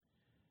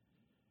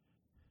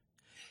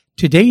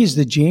Today is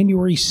the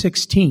January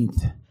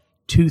 16th,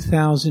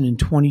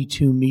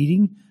 2022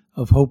 meeting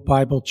of Hope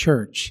Bible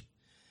Church.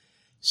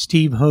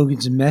 Steve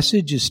Hogan's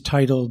message is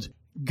titled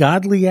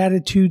Godly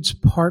Attitudes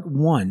Part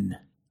 1.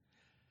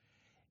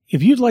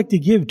 If you'd like to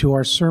give to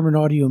our sermon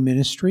audio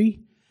ministry,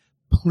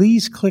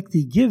 please click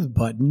the Give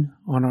button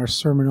on our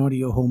sermon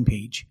audio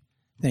homepage.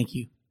 Thank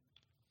you.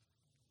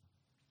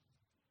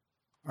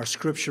 Our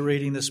scripture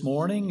reading this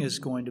morning is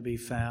going to be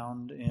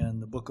found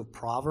in the book of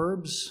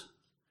Proverbs,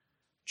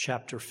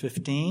 chapter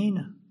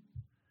 15.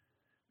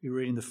 We're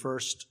reading the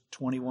first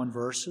 21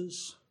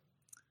 verses.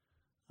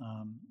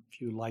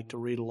 If you'd like to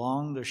read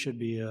along, there should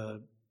be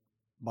a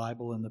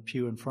Bible in the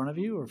pew in front of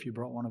you, or if you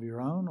brought one of your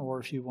own, or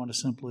if you want to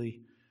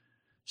simply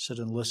sit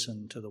and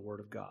listen to the Word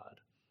of God.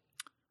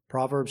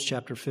 Proverbs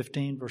chapter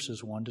 15,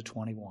 verses 1 to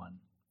 21.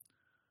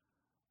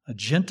 A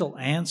gentle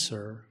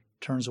answer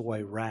turns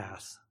away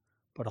wrath,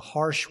 but a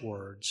harsh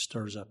word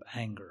stirs up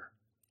anger.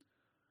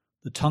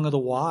 The tongue of the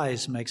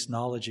wise makes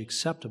knowledge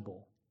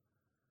acceptable,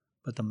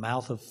 but the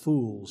mouth of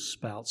fools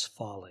spouts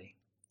folly.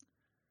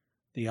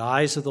 The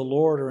eyes of the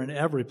Lord are in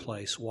every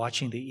place,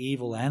 watching the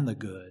evil and the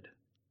good.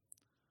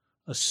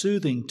 A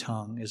soothing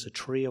tongue is a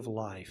tree of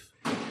life,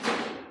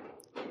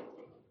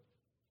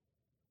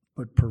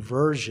 but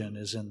perversion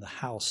is in the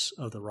house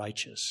of the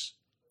righteous.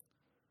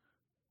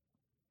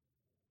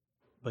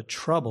 But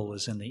trouble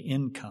is in the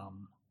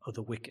income of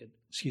the wicked.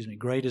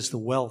 Great is the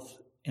wealth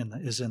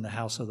is in the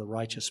house of the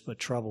righteous, but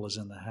trouble is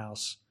in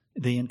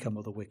the income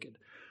of the wicked.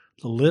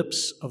 The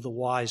lips of the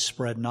wise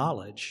spread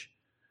knowledge,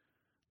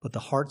 but the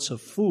hearts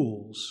of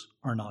fools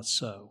are not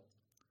so.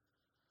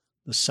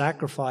 The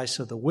sacrifice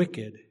of the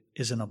wicked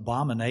is an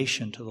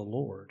abomination to the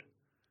Lord,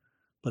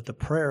 but the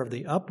prayer of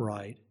the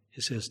upright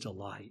is his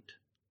delight.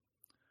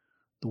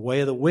 The way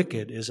of the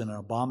wicked is an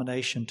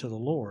abomination to the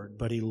Lord,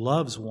 but he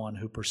loves one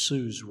who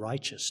pursues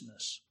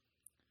righteousness.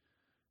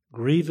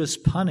 Grievous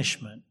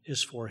punishment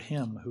is for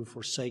him who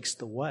forsakes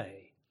the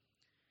way.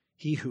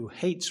 He who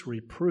hates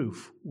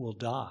reproof will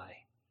die.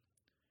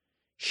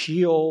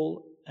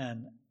 Sheol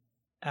and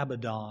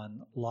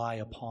Abaddon lie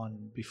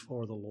open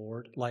before the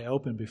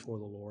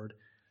Lord.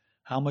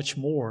 How much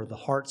more the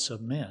hearts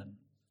of men?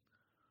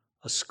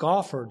 A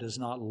scoffer does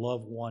not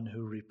love one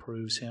who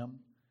reproves him.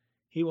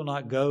 He will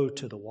not go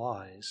to the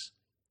wise.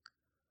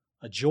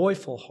 A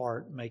joyful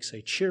heart makes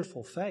a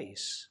cheerful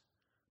face,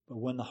 but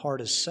when the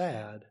heart is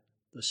sad,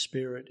 the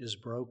spirit is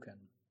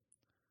broken.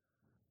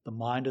 The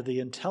mind of the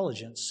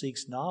intelligent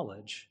seeks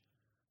knowledge,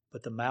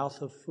 but the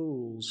mouth of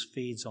fools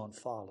feeds on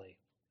folly.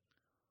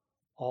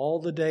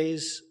 All the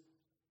days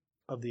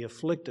of the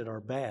afflicted are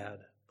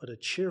bad, but a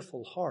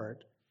cheerful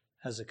heart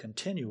has a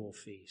continual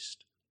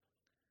feast.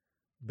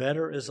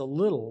 Better is a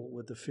little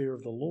with the fear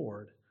of the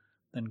Lord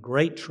than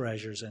great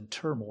treasures and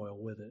turmoil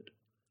with it.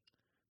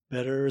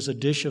 Better is a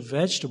dish of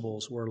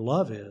vegetables where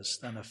love is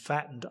than a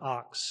fattened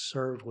ox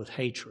served with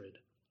hatred.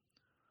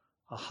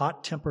 A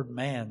hot-tempered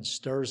man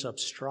stirs up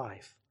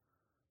strife,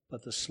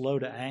 but the slow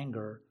to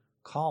anger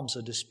calms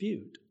a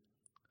dispute.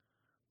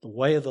 The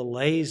way of the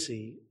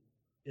lazy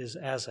is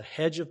as a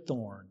hedge of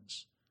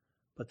thorns,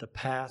 but the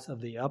path of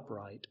the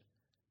upright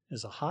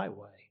is a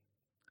highway.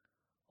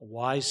 A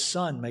wise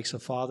son makes a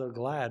father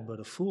glad, but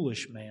a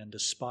foolish man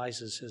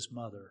despises his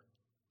mother.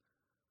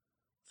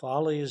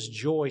 Folly is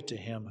joy to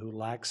him who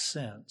lacks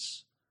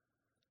sense,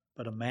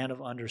 but a man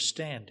of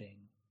understanding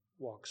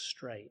walks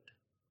straight.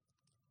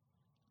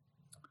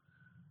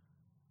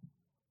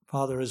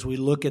 Father, as we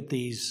look at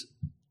these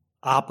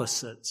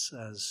opposites,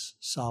 as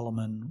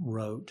Solomon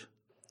wrote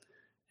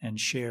and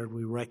shared,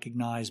 we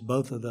recognize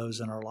both of those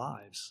in our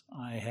lives.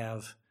 I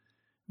have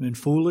been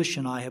foolish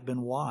and I have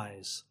been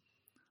wise.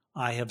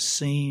 I have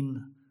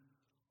seen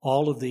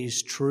all of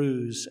these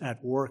truths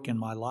at work in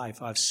my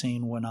life. I've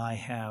seen when I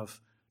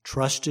have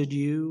trusted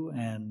you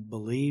and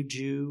believed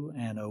you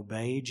and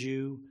obeyed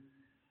you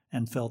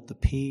and felt the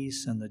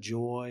peace and the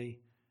joy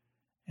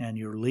and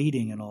your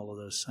leading in all of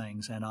those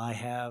things. And I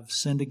have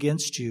sinned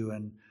against you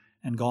and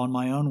gone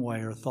my own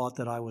way, or thought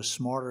that I was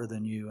smarter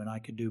than you and I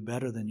could do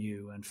better than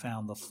you, and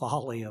found the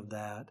folly of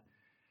that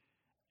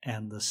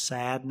and the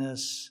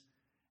sadness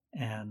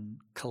and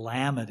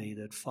calamity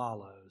that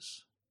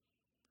follows.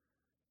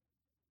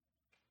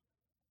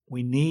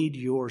 We need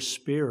your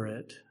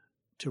Spirit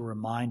to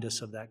remind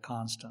us of that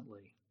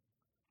constantly.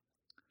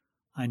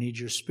 I need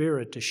your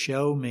Spirit to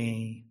show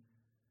me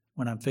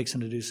when I'm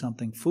fixing to do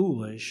something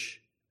foolish,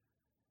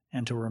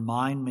 and to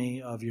remind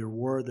me of your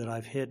word that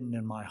I've hidden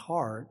in my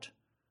heart,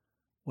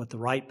 what the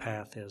right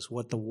path is,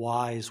 what the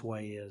wise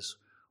way is,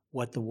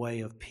 what the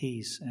way of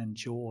peace and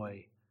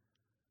joy.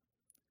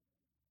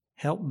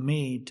 Help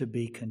me to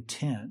be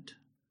content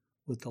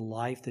with the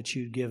life that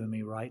you've given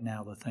me right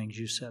now, the things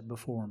you set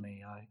before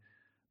me. I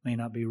may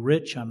not be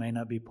rich, I may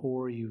not be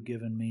poor. You've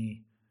given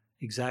me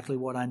exactly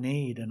what I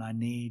need, and I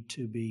need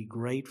to be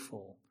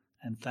grateful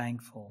and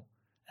thankful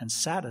and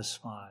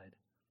satisfied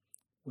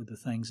with the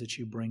things that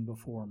you bring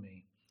before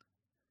me,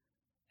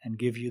 and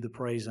give you the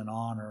praise and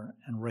honor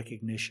and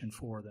recognition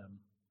for them.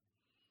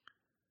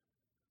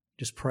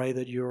 Just pray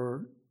that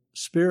your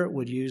Spirit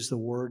would use the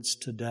words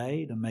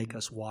today to make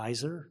us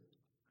wiser,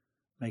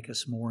 make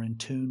us more in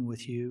tune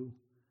with you,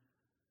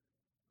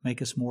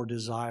 make us more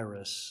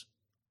desirous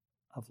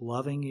of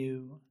loving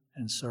you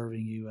and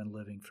serving you and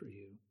living for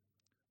you.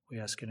 We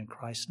ask it in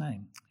Christ's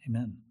name.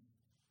 Amen.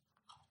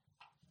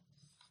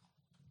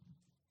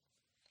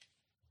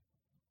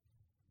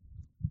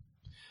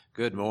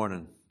 Good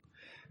morning.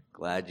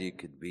 Glad you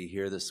could be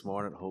here this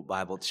morning at Hope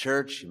Bible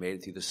Church. You made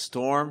it through the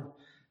storm.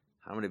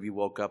 How many of you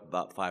woke up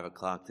about 5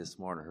 o'clock this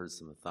morning, heard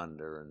some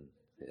thunder? And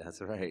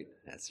that's right.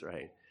 That's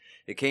right.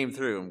 It came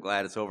through. I'm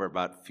glad it's over.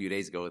 About a few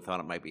days ago, we thought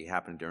it might be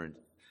happening during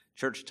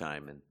church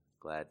time, and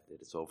glad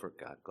that it's over.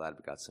 Glad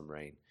we got some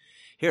rain.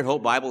 Here at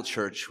Hope Bible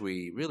Church,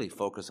 we really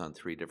focus on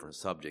 3 different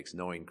subjects: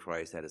 knowing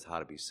Christ, that is how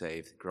to be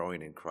saved;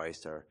 growing in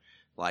Christ, our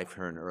life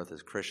here on earth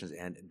as Christians;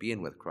 and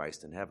being with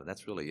Christ in heaven.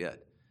 That's really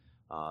it.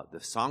 The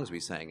songs we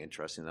sang,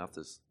 interesting enough,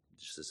 this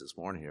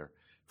morning here,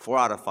 4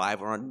 out of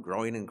 5 are on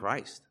growing in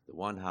Christ. The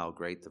one, How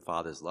Great the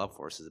Father's Love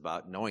for Us, is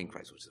about knowing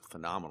Christ, which is a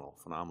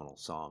phenomenal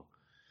song.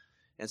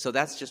 And so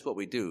that's just what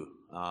we do.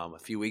 A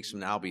few weeks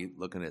from now, I'll be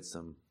looking at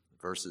some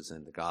verses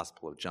in the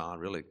Gospel of John,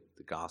 really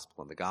the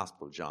Gospel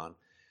of John,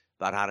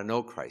 about how to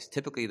know Christ.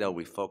 Typically, though,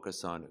 we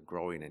focus on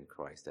growing in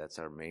Christ. That's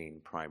our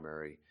main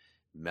primary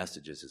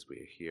messages as we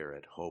are here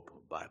at Hope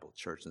Bible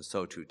Church, and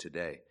so too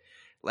today.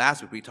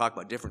 Last week, we talked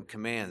about different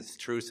commands,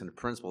 truths, and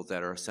principles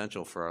that are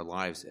essential for our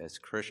lives as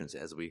Christians.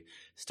 As we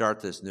start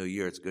this new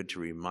year, it's good to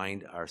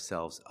remind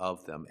ourselves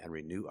of them and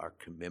renew our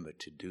commitment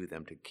to do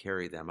them, to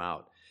carry them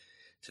out.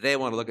 Today, I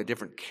want to look at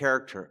different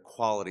character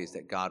qualities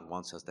that God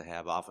wants us to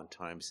have.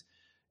 Oftentimes,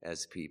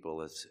 as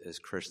people, as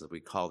Christians,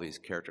 we call these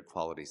character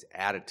qualities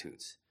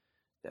attitudes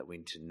that we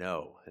need to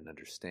know and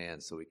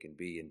understand so we can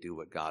be and do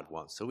what God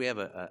wants. So we have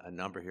a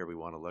number here we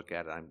want to look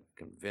at. I'm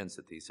convinced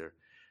that these are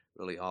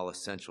really all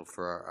essential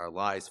for our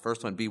lives.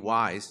 First one, be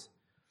wise.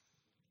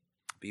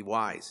 Be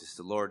wise. As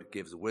the Lord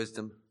gives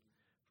wisdom,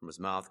 from his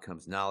mouth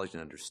comes knowledge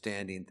and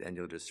understanding. Then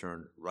you'll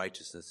discern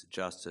righteousness,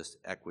 justice,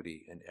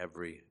 equity, and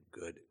every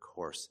good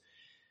course.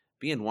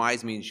 Being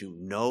wise means you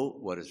know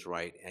what is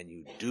right and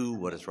you do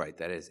what is right.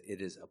 That is,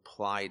 it is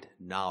applied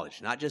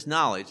knowledge. Not just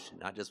knowledge,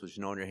 not just what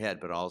you know in your head,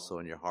 but also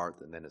in your heart,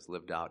 and then it's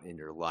lived out in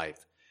your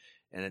life.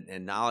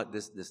 And knowledge,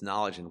 this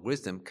knowledge and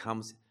wisdom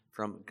comes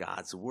from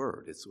God's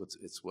word.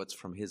 It's what's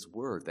from his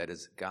word. That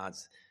is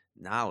God's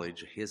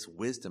knowledge, his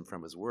wisdom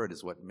from his word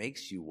is what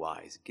makes you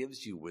wise,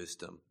 gives you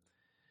wisdom.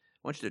 I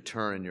want you to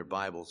turn in your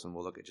Bibles and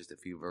we'll look at just a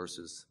few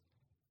verses.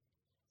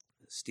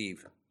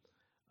 Steve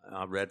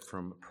read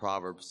from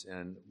Proverbs,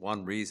 and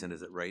one reason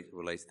is it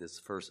relates to this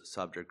first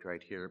subject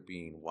right here,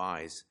 being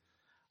wise.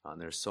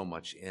 There's so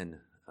much in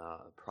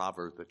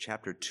Proverbs, but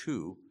chapter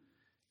 2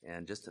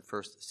 and just the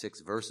first 6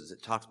 verses,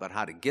 it talks about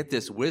how to get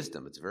this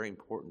wisdom. It's very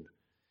important.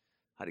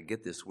 How to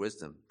get this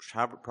wisdom.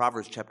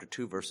 Proverbs chapter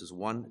 2, verses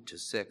 1 to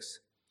 6.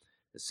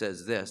 It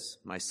says this: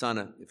 My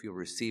son, if you'll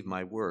receive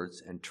my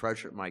words and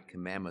treasure my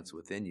commandments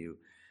within you,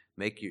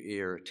 make your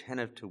ear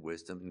attentive to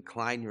wisdom,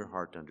 incline your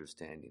heart to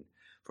understanding.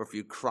 For if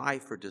you cry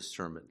for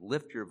discernment,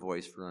 lift your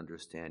voice for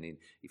understanding.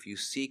 If you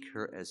seek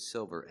her as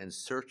silver and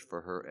search for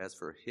her as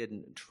for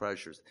hidden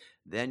treasures,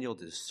 then you'll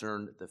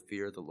discern the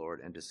fear of the Lord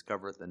and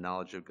discover the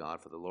knowledge of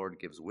God. For the Lord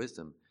gives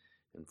wisdom,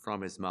 and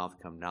from his mouth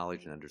come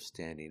knowledge and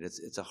understanding.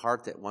 It's a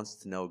heart that wants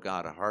to know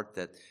God, a heart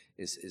that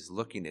is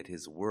looking at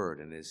his word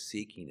and is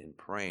seeking and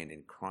praying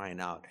and crying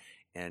out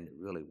and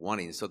really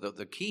wanting. So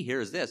the key here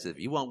is this: if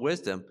you want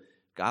wisdom,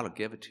 God will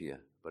give it to you.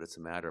 But it's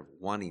a matter of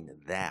wanting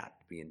that,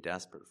 being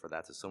desperate for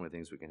that. There's so many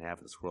things we can have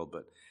in this world,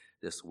 but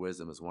this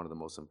wisdom is one of the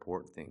most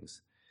important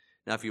things.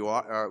 Now, if you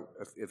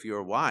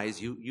are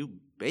wise, you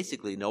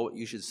basically know what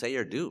you should say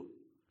or do.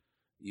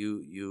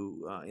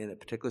 You in a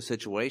particular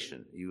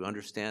situation, you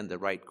understand the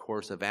right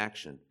course of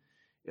action.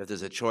 If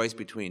there's a choice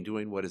between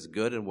doing what is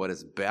good and what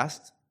is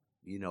best,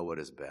 you know what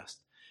is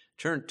best.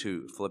 Turn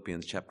to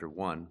Philippians chapter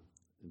 1,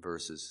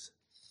 verses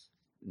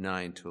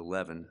 9 to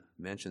 11,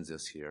 mentions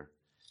this here.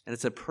 And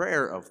it's a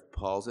prayer of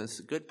Paul's, and it's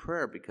a good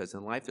prayer because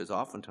in life there's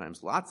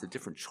oftentimes lots of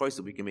different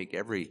choices we can make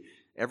every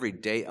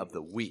day of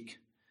the week.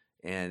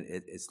 And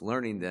it's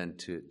learning then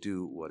to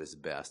do what is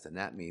best, and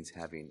that means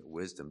having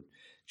wisdom.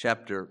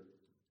 Chapter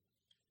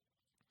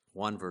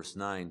 1, verse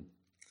 9,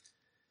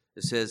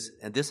 it says,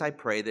 And this I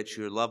pray, that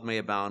your love may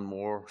abound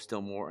more,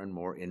 still more and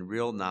more, in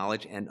real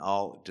knowledge and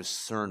all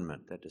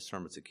discernment. That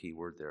discernment's a key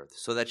word there.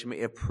 So that you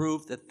may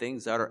approve the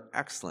things that are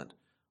excellent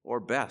or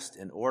best,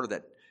 in order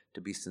that to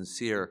be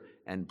sincere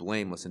and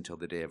blameless until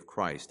the day of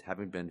Christ,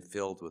 having been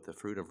filled with the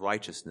fruit of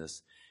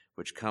righteousness,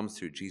 which comes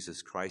through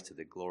Jesus Christ to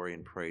the glory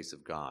and praise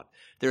of God.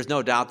 There's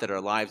no doubt that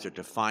our lives are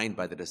defined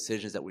by the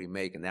decisions that we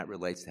make, and that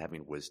relates to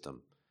having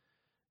wisdom.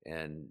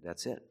 And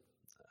that's it.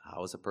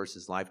 How is a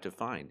person's life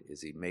defined?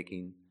 Is he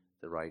making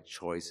the right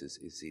choices?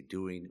 Is he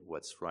doing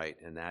what's right?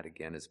 And that,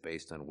 again, is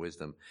based on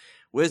wisdom.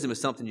 Wisdom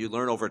is something you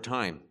learn over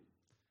time.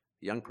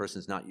 A young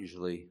person's not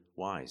usually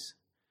wise.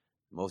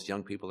 Most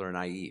young people are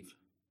naive.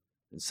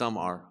 And some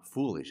are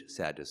foolish,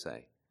 sad to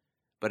say.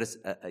 But as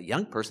a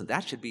young person,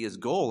 that should be his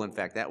goal. In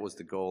fact, that was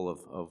the goal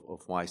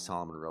of why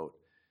Solomon wrote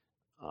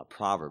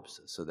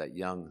Proverbs so that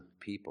young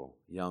people,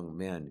 young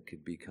men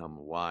could become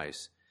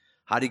wise.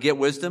 How do you get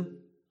wisdom?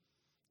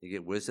 You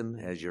get wisdom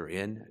as you're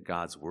in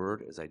God's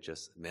Word, as I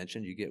just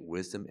mentioned. You get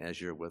wisdom as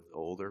you're with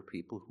older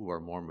people who are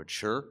more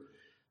mature.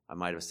 I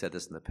might have said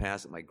this in the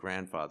past, but my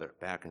grandfather,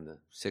 back in the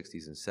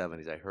 60s and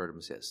 70s, I heard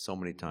him say it so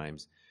many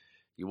times.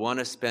 You want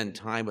to spend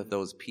time with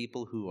those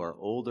people who are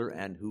older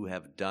and who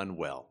have done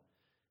well.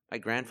 My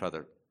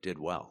grandfather did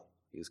well.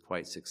 He was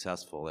quite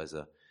successful as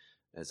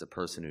a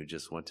person who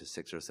just went to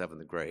 6th or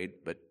 7th grade,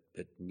 but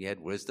he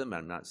had wisdom.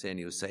 I'm not saying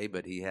he was saved,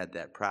 but he had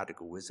that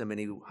practical wisdom, and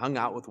he hung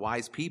out with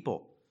wise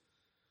people.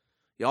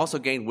 You also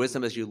gain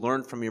wisdom as you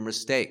learn from your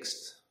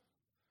mistakes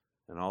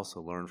and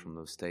also learn from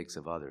the mistakes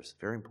of others.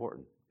 Very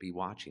important. Be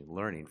watching,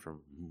 learning from,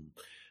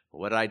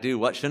 what did I do?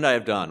 What shouldn't I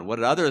have done? What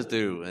did others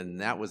do?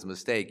 And that was a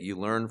mistake. You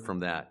learn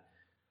from that.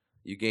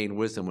 You gain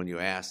wisdom when you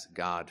ask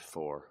God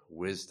for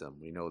wisdom.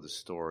 We know the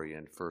story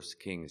in 1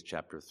 Kings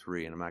chapter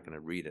 3, and I'm not going to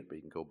read it, but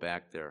you can go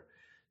back there.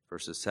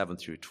 Verses 7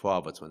 through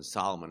 12, it's when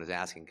Solomon is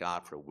asking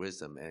God for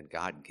wisdom, and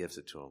God gives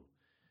it to him.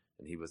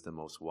 And he was the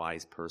most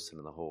wise person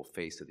in the whole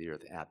face of the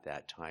earth at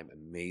that time.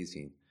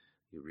 Amazing.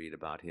 You read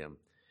about him.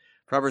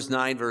 Proverbs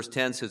 9, verse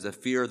 10 says, the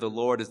fear of the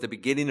Lord is the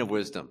beginning of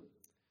wisdom.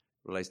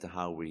 It relates to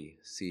how we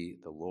see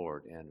the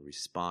Lord and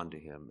respond to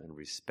him and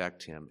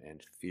respect him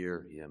and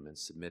fear him and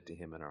submit to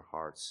him in our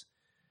hearts.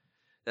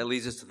 That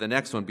leads us to the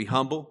next one. Be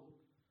humble.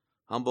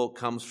 Humble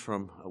comes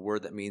from a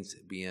word that means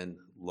being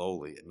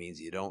lowly. It means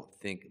you don't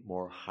think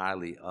more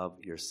highly of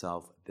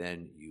yourself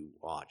than you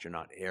ought. You're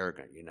not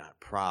arrogant. You're not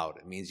proud.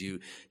 It means you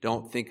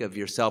don't think of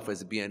yourself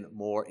as being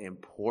more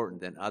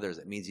important than others.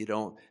 It means you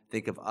don't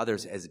think of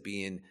others as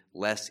being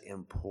less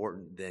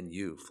important than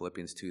you.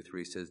 Philippians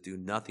 2:3 says, do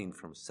nothing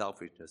from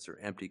selfishness or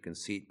empty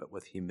conceit, but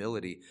with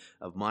humility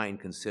of mind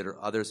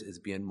consider others as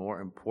being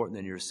more important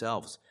than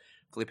yourselves.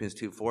 Philippians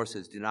 2:4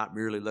 says, do not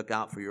merely look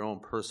out for your own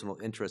personal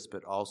interests,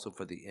 but also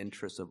for the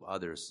interests of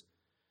others.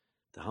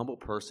 The humble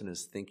person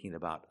is thinking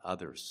about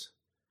others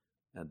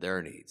and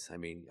their needs. I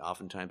mean,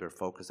 oftentimes we're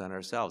focused on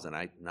ourselves, and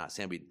I'm not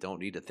saying we don't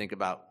need to think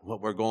about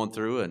what we're going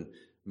through and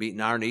meeting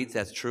our needs.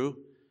 That's true.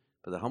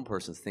 But the humble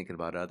person is thinking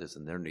about others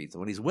and their needs. And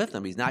when he's with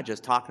them, he's not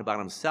just talking about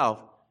himself,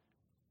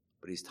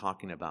 but he's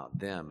talking about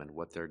them and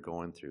what they're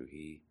going through.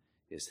 He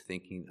is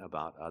thinking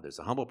about others.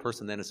 A humble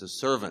person then is a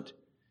servant.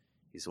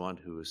 He's one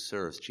who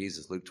serves.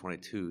 Jesus, Luke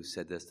 22,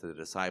 said this to the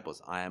disciples,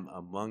 I am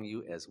among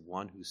you as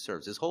one who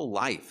serves. His whole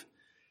life,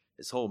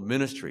 his whole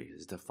ministry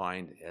is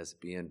defined as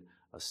being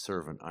a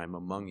servant. I'm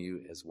among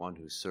you as one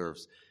who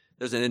serves.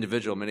 There's an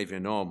individual, many of you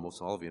know him,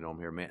 most all of you know him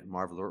here,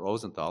 Marvin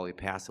Rosenthal. He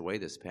passed away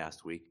this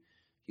past week.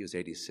 He was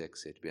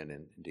 86. He'd been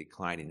in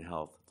declining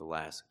health the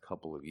last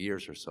couple of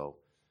years or so.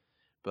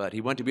 But he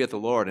went to be with the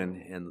Lord,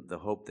 and the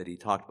hope that he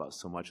talked about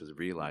so much was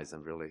realized.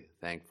 I'm really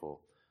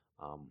thankful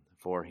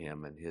for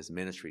him and his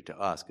ministry to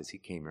us, because he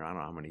came here, I don't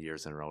know how many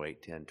years in a row,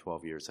 8, 10,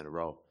 12 years in a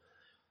row.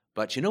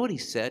 But you know what he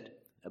said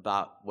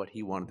about what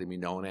he wanted to be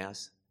known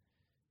as?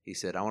 He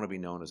said, I want to be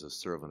known as a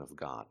servant of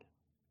God,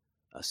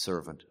 a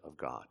servant of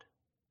God.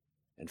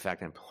 In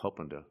fact, I'm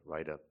hoping to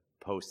write a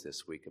post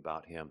this week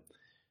about him,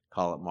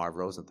 call it Marv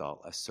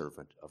Rosenthal, a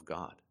servant of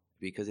God,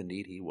 because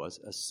indeed he was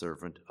a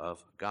servant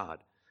of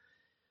God.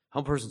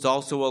 Humble person's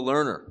also a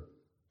learner.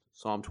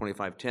 Psalm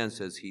 25:10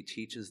 says he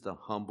teaches the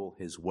humble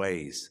his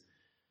ways.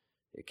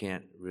 You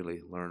can't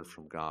really learn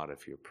from God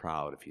if you're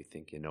proud, if you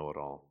think you know it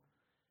all.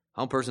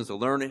 Humble person's a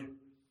learner.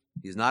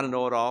 He's not a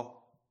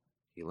know-it-all.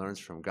 He learns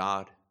from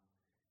God.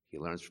 He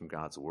learns from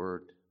God's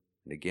word.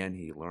 And again,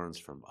 he learns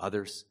from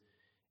others.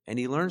 And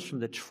he learns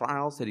from the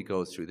trials that he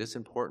goes through. This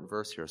important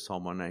verse here,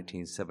 Psalm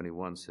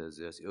 119:71 says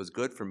this, it was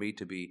good for me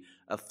to be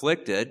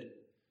afflicted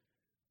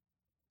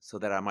so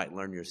that I might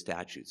learn your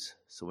statutes.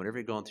 So whenever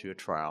you're going through a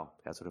trial,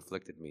 that's what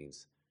afflicted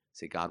means.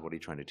 Say, God, what are you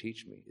trying to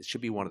teach me? It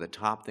should be one of the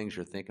top things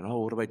you're thinking, oh,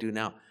 what do I do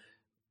now?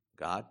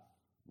 God,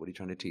 what are you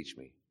trying to teach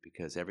me?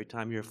 Because every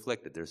time you're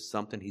afflicted, there's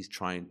something he's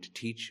trying to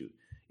teach you.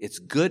 It's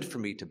good for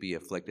me to be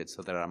afflicted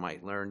so that I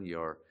might learn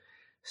your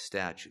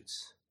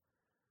statutes.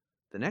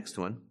 The next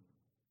one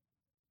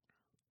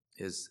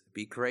is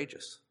be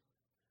courageous.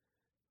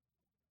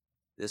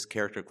 This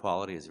character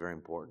quality is very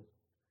important.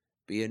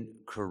 Being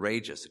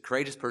courageous. A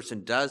courageous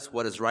person does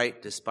what is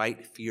right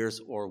despite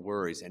fears or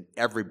worries, and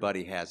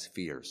everybody has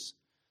fears.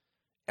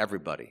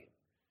 Everybody.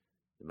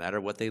 No matter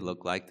what they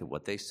look like,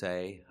 what they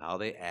say, how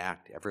they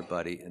act,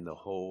 everybody in the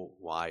whole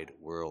wide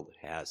world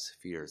has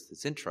fears.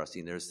 It's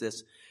interesting. There's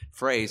this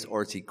phrase,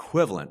 or its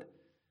equivalent,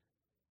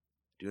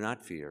 do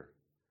not fear,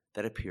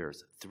 that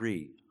appears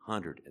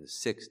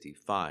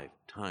 365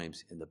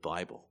 times in the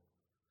Bible.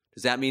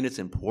 Does that mean it's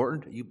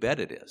important? You bet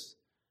it is.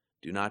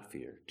 Do not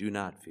fear, do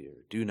not fear,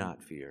 do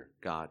not fear.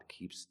 God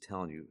keeps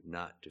telling you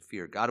not to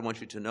fear. God wants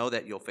you to know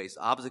that you'll face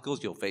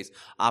obstacles, you'll face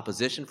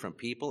opposition from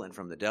people and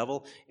from the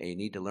devil, and you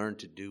need to learn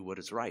to do what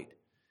is right.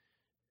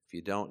 If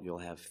you don't, you'll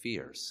have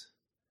fears,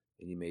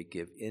 and you may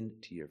give in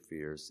to your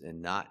fears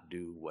and not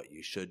do what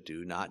you should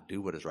do, not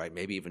do what is right,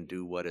 maybe even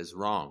do what is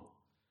wrong.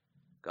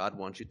 God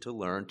wants you to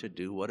learn to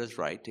do what is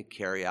right, to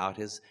carry out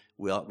his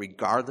will,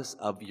 regardless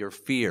of your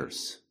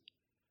fears.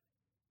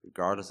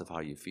 regardless of how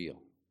you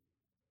feel.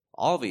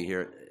 All of you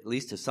here, at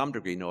least to some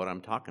degree, know what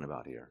I'm talking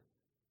about here.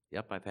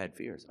 Yep, I've had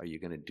fears. Are you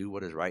going to do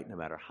what is right no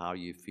matter how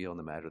you feel,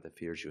 no matter the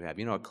fears you have?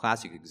 You know, a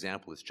classic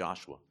example is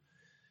Joshua.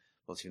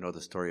 Well, if you know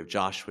the story of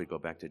Joshua, go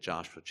back to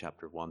Joshua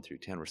chapter 1 through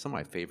 10, were some of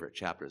my favorite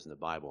chapters in the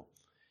Bible.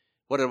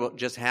 What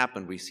just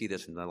happened, we see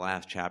this in the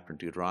last chapter in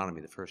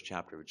Deuteronomy, the first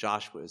chapter of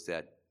Joshua, is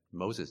that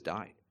Moses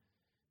died.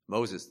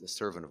 Moses, the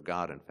servant of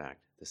God, in fact,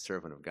 the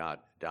servant of God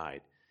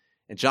died.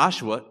 And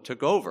Joshua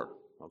took over,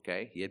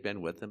 okay? He had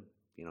been with them.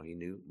 You know, he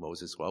knew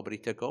Moses well, but he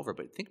took over.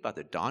 But think about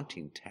the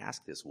daunting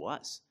task this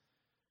was.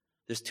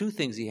 There's two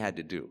things he had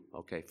to do,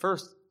 okay?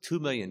 First, 2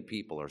 million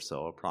people or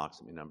so,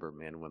 approximately number of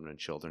men, women, and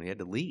children, he had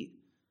to lead.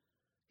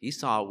 He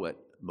saw what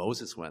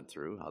Moses went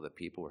through, how the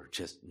people were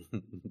just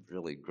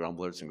really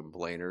grumblers and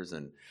complainers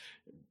and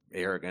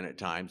arrogant at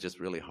times, just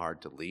really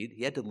hard to lead.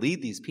 He had to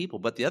lead these people.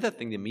 But the other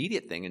thing, the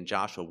immediate thing in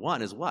Joshua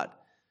 1 is what?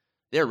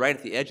 They're right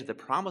at the edge of the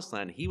promised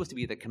land. He was to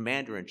be the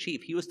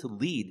commander-in-chief. He was to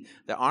lead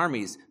the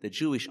armies, the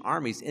Jewish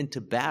armies, into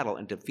battle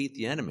and defeat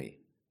the enemy.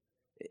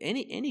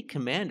 Any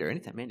commander,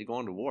 anytime you go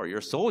into war, you're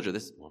a soldier.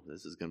 This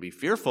is going to be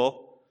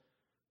fearful.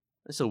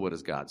 And so what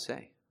does God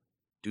say?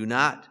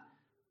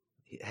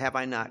 Have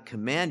I not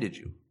commanded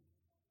you?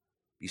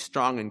 Be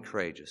strong and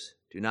courageous.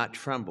 Do not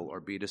tremble or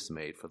be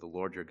dismayed, for the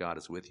Lord your God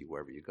is with you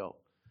wherever you go.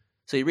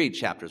 So you read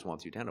chapters 1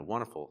 through 10, a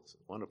wonderful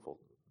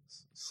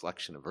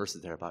selection of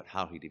verses there about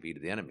how he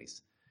defeated the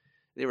enemies.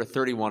 They were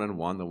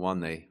 31-1.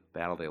 The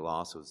battle they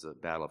lost was the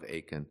battle of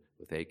Achan,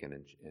 with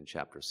Achan in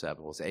chapter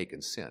 7. It was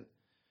Achan's sin.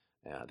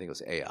 I think it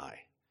was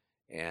Ai.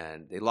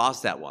 And they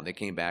lost that one. They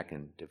came back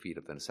and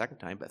defeated them a second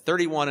time. But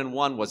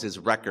 31-1 was his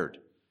record,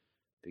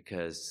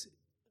 because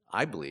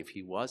I believe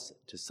he was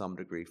to some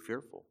degree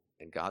fearful.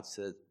 And God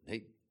said,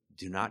 hey,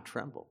 do not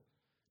tremble.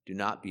 Do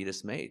not be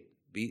dismayed.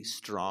 Be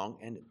strong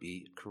and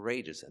be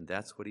courageous. And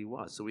that's what he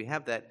was. So we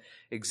have that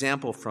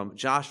example from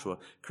Joshua.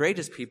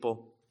 Courageous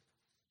people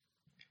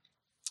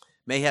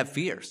may have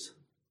fears.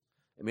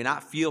 They may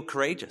not feel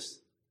courageous,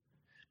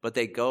 but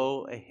they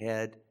go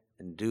ahead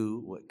and do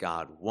what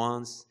God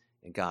wants.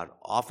 And God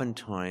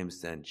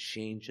oftentimes then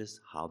changes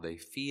how they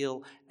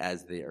feel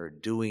as they are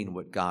doing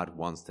what God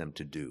wants them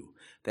to do.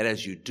 That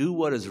as you do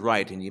what is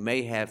right, and you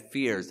may have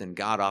fears, then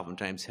God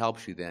oftentimes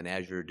helps you then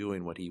as you're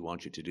doing what he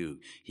wants you to do.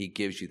 He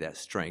gives you that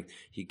strength.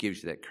 He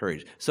gives you that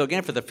courage. So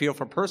again, for the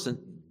fearful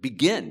person,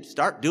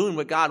 start doing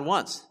what God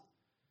wants.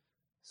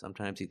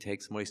 Sometimes he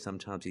takes them away,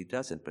 sometimes he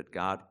doesn't, but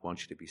God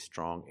wants you to be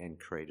strong and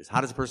courageous.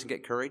 How does a person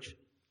get courage?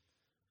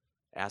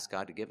 Ask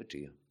God to give it to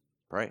you.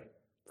 Pray,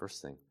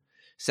 first thing.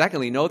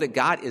 Secondly, know that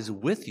God is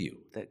with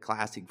you. That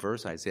classic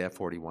verse, Isaiah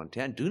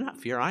 41:10. Do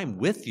not fear, I am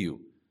with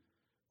you.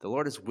 The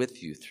Lord is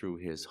with you through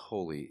his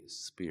Holy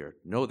Spirit.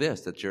 Know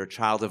this, that you're a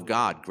child of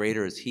God.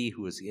 Greater is he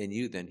who is in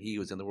you than he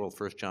who is in the world.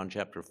 1 John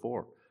chapter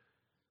 4.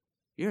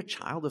 You're a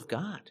child of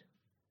God.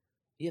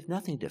 You have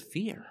nothing to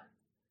fear.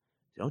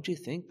 Don't you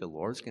think the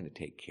Lord's going to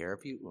take care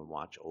of you and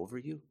watch over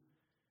you?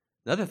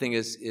 Another thing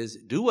is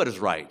do what is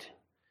right.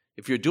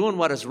 If you're doing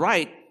what is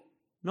right,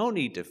 no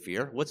need to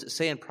fear. What's it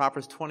say in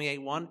Proverbs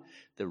 28:1?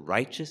 The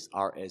righteous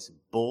are as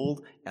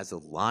bold as a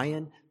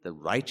lion. The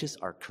righteous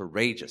are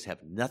courageous,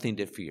 have nothing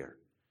to fear.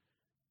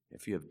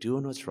 If you're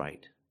doing what's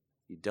right,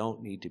 you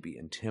don't need to be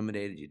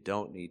intimidated. You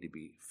don't need to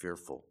be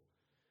fearful.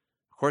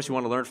 Of course, you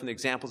want to learn from the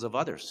examples of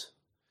others.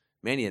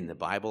 Many in the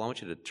Bible. I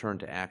want you to turn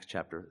to Acts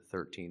chapter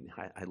 13.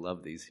 I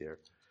love these here.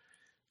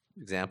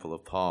 The example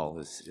of Paul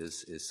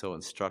is so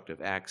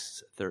instructive.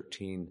 Acts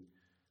 13.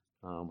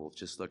 We'll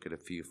just look at a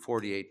few,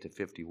 48 to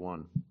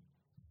 51.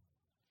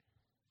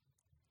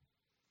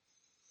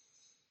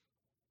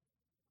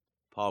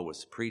 Paul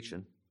was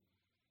preaching.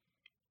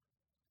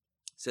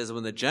 It says,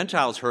 when the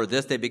Gentiles heard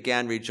this, they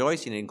began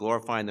rejoicing and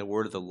glorifying the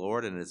word of the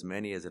Lord, and as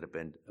many as had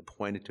been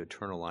appointed to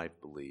eternal life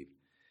believed.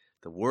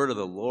 The word of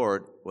the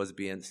Lord was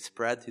being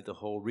spread through the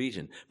whole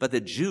region. But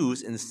the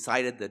Jews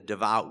incited the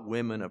devout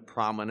women of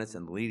prominence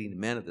and leading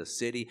men of the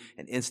city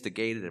and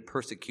instigated a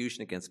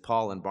persecution against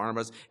Paul and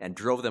Barnabas and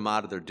drove them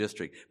out of their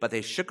district. But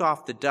they shook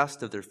off the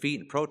dust of their feet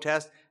in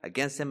protest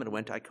against them and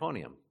went to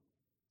Iconium.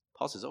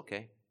 Paul says,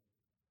 okay,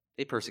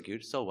 they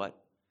persecuted, so what?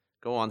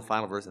 Go on, the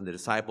final verse, and the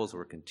disciples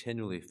were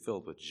continually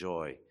filled with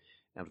joy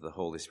and with the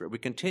Holy Spirit. We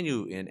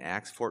continue in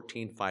Acts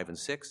 14:5 and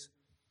 6.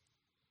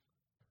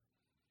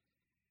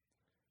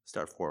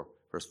 Start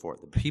verse 4.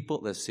 The people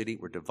of the city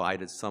were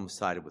divided. Some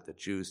sided with the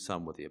Jews,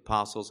 some with the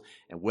apostles.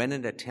 And when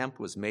an attempt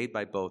was made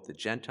by both the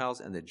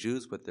Gentiles and the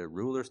Jews with their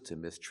rulers to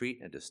mistreat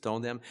and to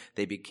stone them,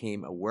 they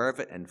became aware of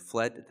it and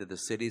fled to the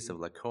cities of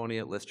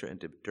Lycaonia, Lystra, and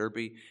to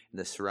Derbe and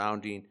the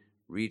surrounding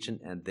region.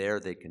 And there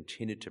they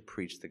continued to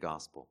preach the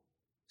gospel.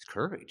 It's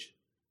courage.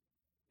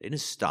 They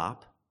didn't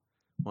stop.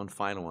 One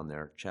final one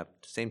there,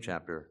 same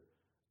chapter.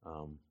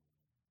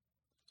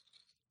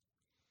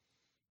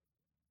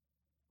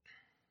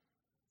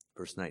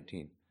 Verse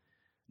 19.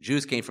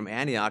 Jews came from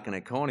Antioch and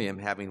Iconium,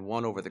 having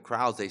won over the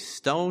crowds. They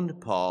stoned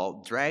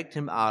Paul, dragged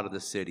him out of the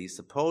city,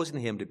 supposing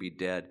him to be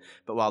dead.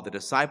 But while the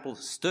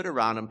disciples stood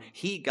around him,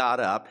 he got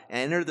up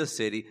and entered the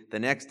city. The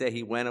next day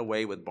he went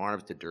away with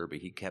Barnabas to Derbe.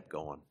 He kept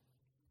going.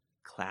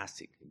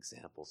 classic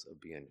examples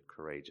of being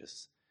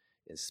courageous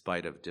in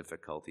spite of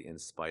difficulty, in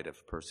spite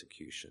of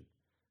persecution.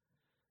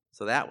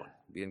 So that one,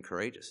 being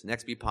courageous.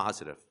 Next, be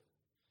positive.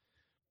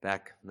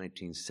 Back in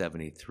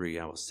 1973,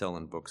 I was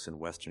selling books in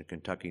Western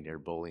Kentucky near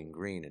Bowling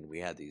Green, and we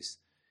had these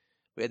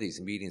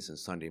meetings on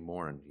Sunday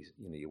morning.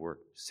 You work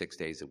 6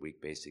 days a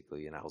week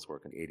basically, and I was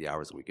working 80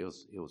 hours a week.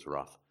 It was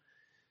rough.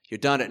 You're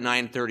done at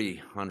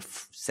 9:30 on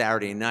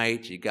Saturday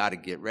night. You got to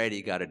get ready.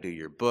 You got to do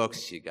your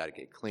books. You got to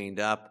get cleaned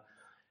up.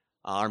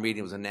 Our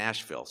meeting was in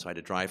Nashville, so I had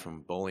to drive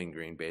from Bowling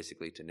Green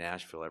basically to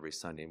Nashville every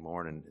Sunday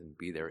morning and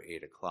be there at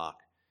 8 o'clock.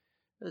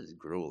 It was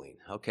grueling.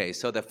 Okay,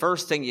 so the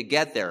first thing you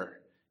get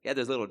there, you had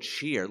this little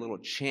cheer, little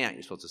chant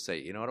you're supposed to say.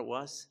 You know what it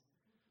was?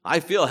 I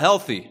feel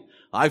healthy.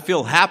 I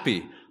feel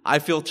happy. I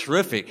feel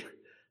terrific.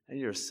 And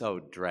you're so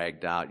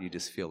dragged out, you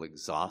just feel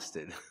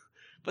exhausted.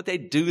 But they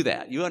do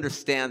that. You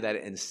understand that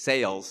in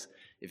sales.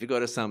 If you go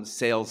to some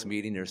sales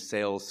meeting or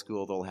sales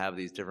school, they'll have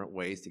these different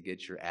ways to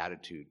get your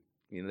attitude.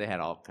 They had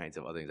all kinds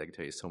of other things. I can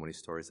tell you so many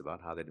stories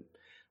about how they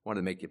wanted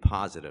to make you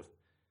positive.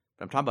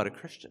 But I'm talking about a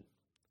Christian.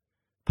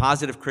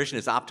 Positive Christian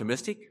is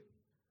optimistic.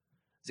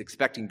 He's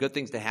expecting good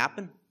things to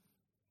happen.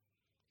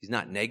 He's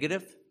not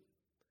negative.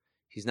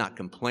 He's not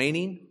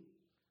complaining.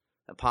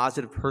 A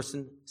positive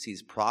person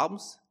sees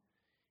problems.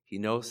 He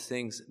knows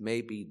things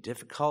may be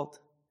difficult,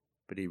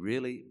 but he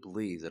really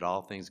believes that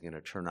all things are going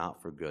to turn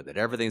out for good, that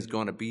everything's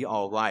going to be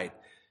all right.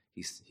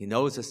 He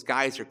knows the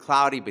skies are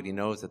cloudy, but he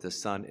knows that the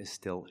sun is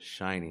still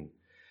shining.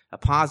 A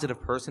positive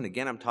person,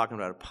 again, I'm talking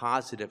about a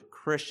positive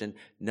Christian,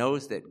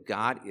 knows that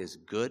God is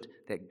good,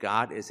 that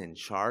God is in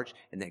charge,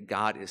 and that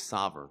God is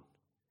sovereign.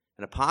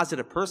 And a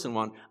positive person,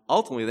 one,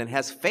 ultimately then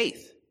has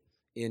faith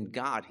in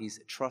God. He's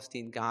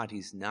trusting God.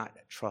 He's not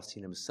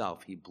trusting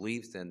himself. He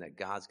believes then that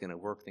God's going to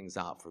work things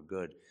out for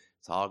good.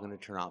 It's all going to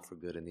turn out for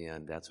good in the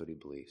end. That's what he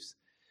believes.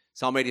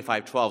 Psalm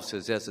 85:12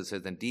 says this. It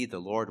says, indeed, the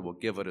Lord will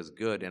give it as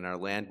good, and our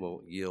land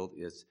will yield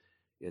its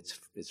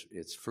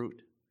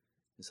fruit.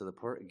 And so,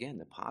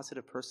 the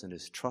positive person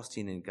is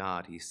trusting in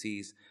God. He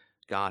sees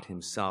God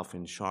himself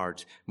in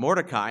charge.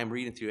 Mordecai, I'm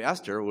reading through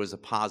Esther, was a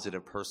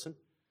positive person.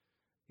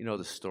 You know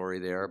the story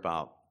there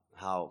about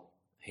how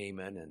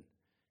Haman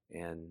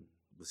and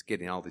was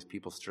getting all these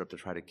people stirred up to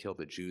try to kill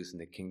the Jews in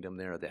the kingdom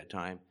there at that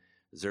time.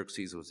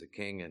 Xerxes was the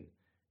king,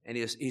 and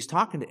he's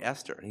talking to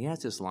Esther, and he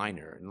has this line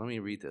here, and let me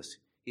read this.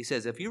 He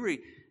says, if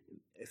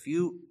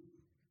you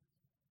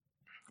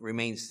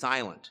remain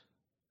silent,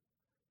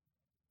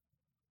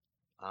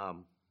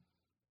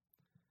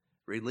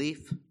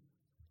 relief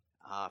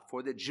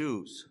for the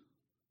Jews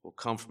will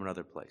come from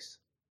another place.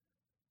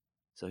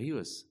 So he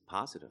was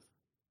positive.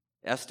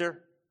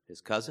 Esther,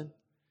 his cousin,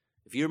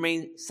 if you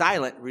remain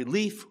silent,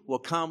 relief will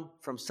come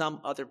from some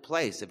other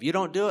place. If you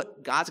don't do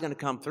it, God's going to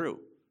come through.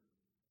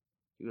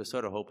 He was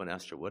sort of hoping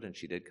Esther would, and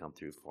she did come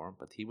through for him,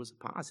 but he was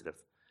positive.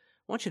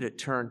 I want you to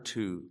turn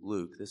to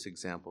Luke, this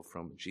example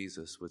from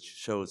Jesus, which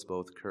shows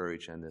both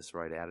courage and this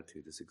right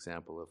attitude, this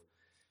example of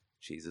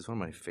Jesus.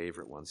 One of my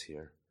favorite ones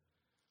here.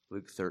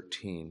 Luke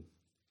 13,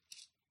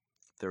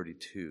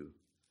 32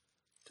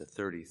 to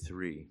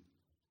 33.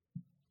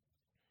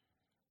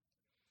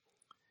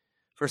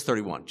 Verse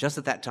 31, just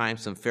at that time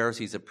some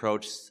Pharisees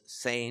approached,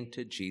 saying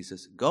to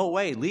Jesus, go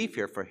away, leave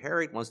here, for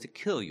Herod wants to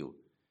kill you.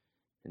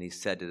 And he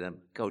said to them,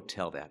 go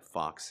tell that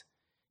fox,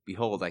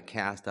 behold, I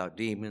cast out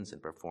demons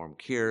and perform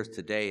cures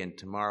today and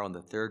tomorrow, and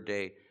the third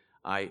day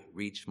I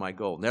reached my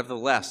goal.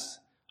 Nevertheless,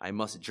 I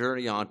must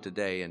journey on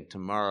today and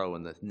tomorrow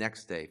and the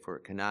next day, for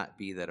it cannot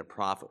be that a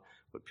prophet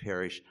would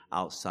perish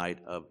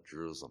outside of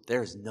Jerusalem.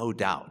 There is no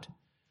doubt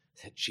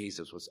that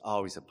Jesus was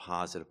always a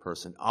positive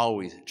person,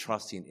 always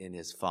trusting in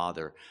his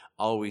Father,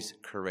 always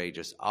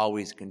courageous,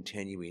 always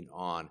continuing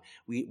on.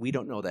 We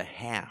don't know the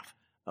half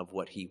of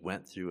what he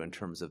went through in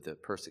terms of the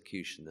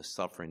persecution, the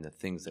suffering, the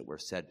things that were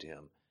said to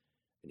him,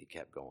 and he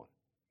kept going.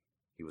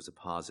 He was a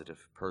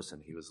positive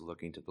person. He was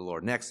looking to the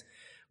Lord. Next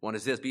one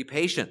is this, be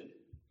patient.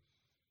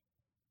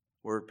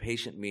 Word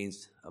patient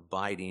means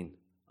abiding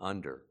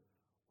under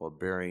or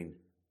bearing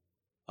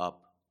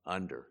up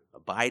under.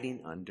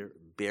 Abiding under,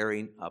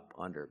 bearing up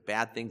under.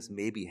 Bad things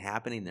may be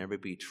happening. There may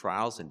be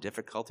trials and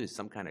difficulties.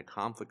 Some kind of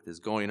conflict is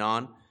going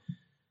on.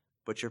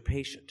 But you're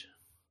patient.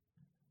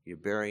 You're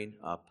bearing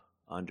up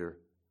under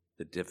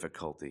the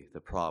difficulty,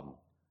 the problem.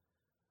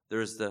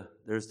 There's the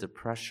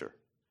pressure.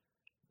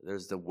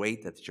 There's the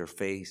weight that you're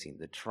facing,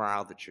 the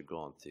trial that you're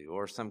going through,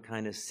 or some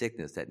kind of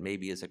sickness that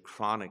maybe is a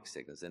chronic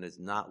sickness and is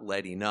not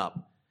letting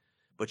up.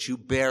 But you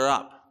bear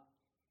up.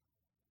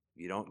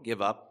 You don't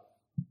give up.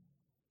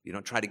 You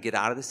don't try to get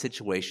out of the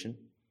situation.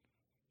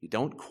 You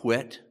don't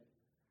quit.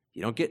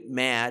 You don't get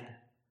mad.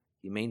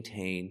 You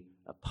maintain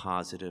a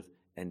positive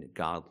and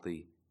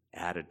godly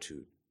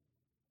attitude.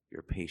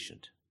 You're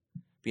patient.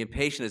 Being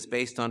patient is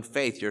based on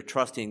faith. You're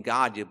trusting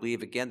God. You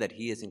believe again that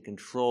he is in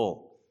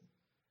control,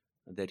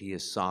 that he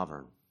is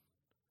sovereign,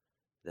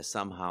 that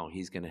somehow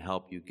he's going to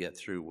help you get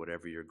through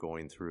whatever you're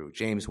going through.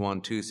 James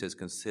 1:2 says,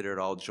 consider it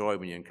all joy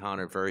when you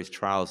encounter various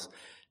trials,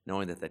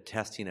 knowing that the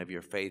testing of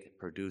your faith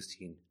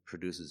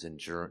produces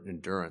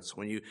endurance.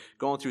 When you're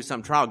going through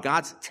some trial,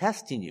 God's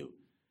testing you,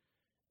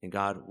 and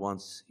God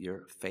wants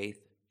your faith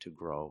to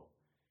grow,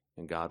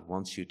 and God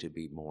wants you to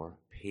be more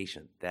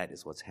patient. That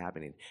is what's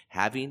happening.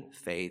 Having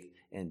faith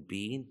and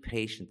being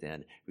patient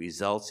then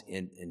results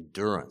in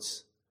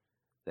endurance.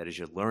 That is,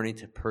 you're learning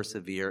to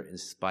persevere in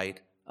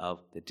spite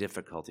of the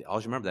difficulty.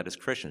 Always remember that as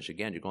Christians.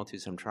 Again, you're going through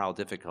some trial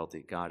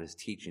difficulty. God is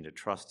teaching to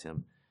trust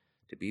him,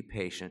 to be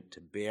patient,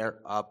 to bear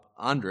up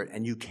under it.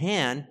 And you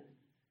can,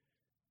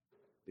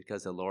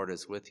 because the Lord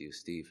is with you.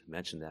 Steve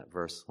mentioned that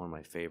verse, one of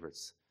my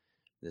favorites,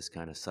 this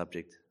kind of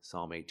subject,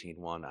 Psalm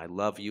 18:1. I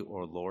love you,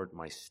 O Lord,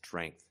 my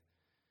strength.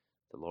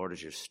 The Lord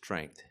is your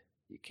strength.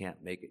 You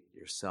can't make it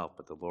yourself,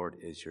 but the Lord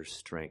is your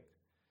strength.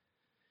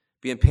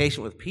 Being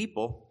patient with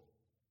people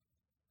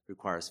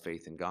requires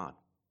faith in God,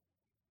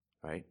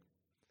 right?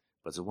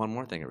 But there's one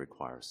more thing it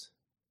requires.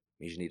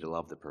 It means you need to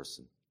love the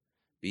person.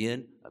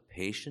 Being a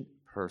patient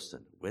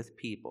person with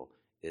people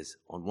is,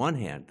 on one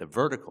hand, the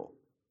vertical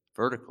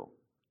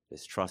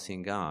is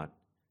trusting God,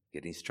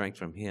 getting strength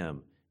from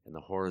him, and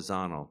the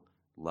horizontal,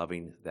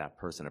 loving that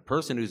person. A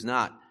person who's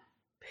not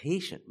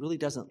patient really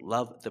doesn't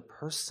love the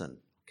person,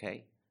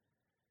 okay?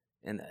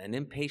 And an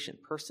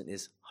impatient person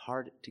is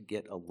hard to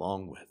get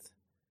along with.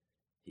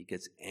 He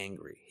gets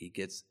angry, he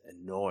gets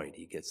annoyed,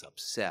 he gets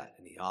upset,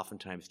 and he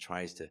oftentimes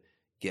tries to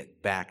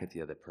get back at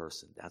the other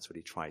person. That's what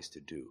he tries to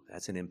do.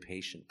 That's an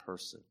impatient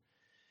person.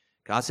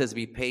 God says to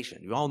be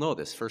patient. You all know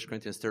this, 1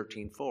 Corinthians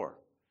 13:4.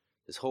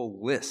 This whole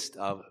list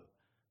of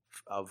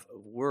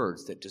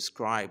words that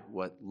describe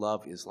what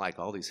love is like,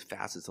 all these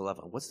facets of love.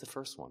 And what's the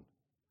first one?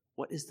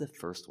 What is the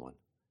first one?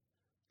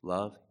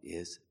 Love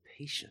is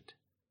patient.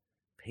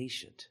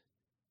 Patient.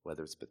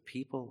 Whether it's with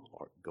people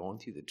or going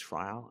through the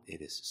trial,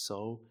 it is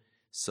so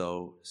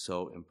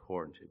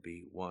important to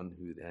be one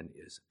who then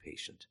is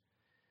patient.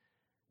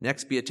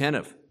 Next, be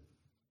attentive.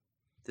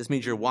 This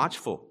means you're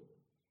watchful.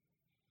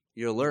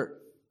 You're alert.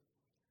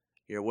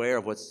 You're aware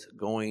of what's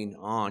going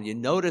on. You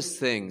notice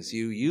things.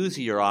 You use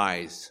your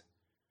eyes,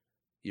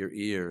 your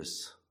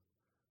ears,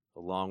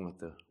 along with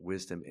the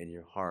wisdom in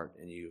your heart,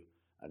 and you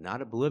are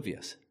not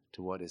oblivious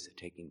to what is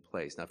taking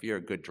place. Now, if you're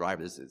a good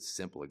driver, this is a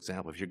simple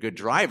example. If you're a good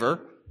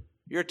driver,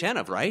 you're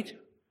attentive, right?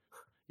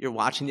 You're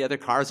watching the other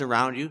cars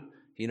around you.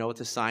 You know what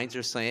the signs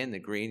are saying, the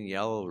green,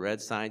 yellow,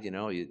 red signs. You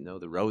know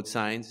the road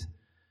signs.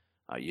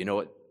 You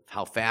know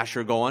how fast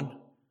you're going.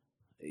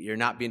 You're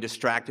not being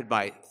distracted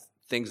by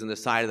things on the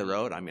side of the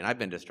road. I mean, I've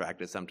been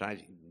distracted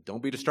sometimes.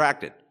 Don't be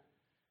distracted.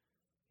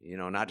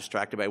 Not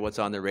distracted by what's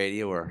on the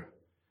radio or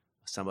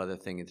some other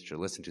thing that you're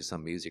listening to,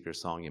 some music or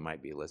song you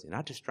might be listening.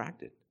 Not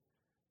distracted.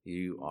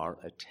 You are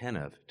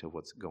attentive to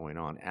what's going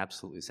on.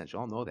 Absolutely essential.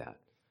 You all know that.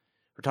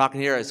 We're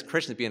talking here as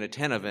Christians being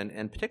attentive,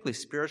 and particularly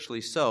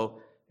spiritually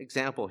so.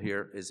 Example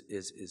here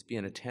is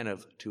being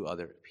attentive to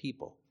other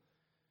people.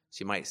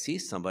 So you might see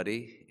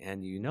somebody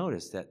and you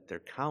notice that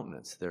their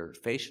countenance, their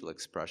facial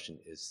expression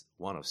is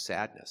one of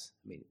sadness.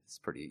 I mean, it's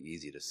pretty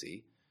easy to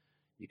see.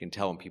 You can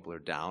tell when people are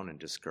down and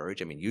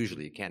discouraged. I mean,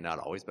 usually you can, not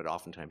always, but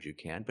oftentimes you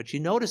can. But you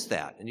notice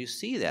that and you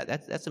see that.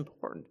 That's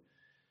important.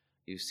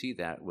 You see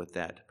that with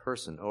that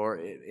person. Or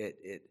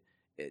it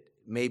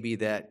may be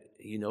that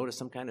you notice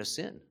some kind of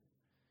sin,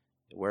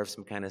 aware of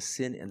some kind of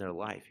sin in their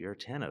life. You're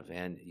attentive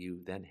and you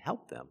then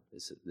help them.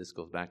 This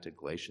goes back to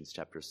Galatians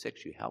chapter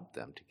 6. You help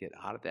them to get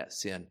out of that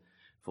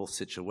sinful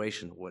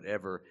situation,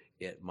 whatever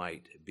it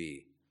might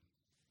be.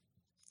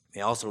 It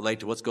may also relate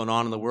to what's going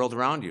on in the world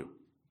around you.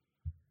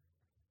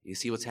 You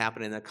see what's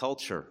happening in the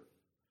culture.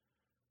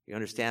 You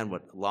understand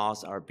what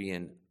laws are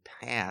being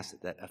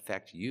passed that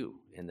affect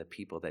you and the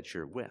people that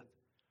you're with,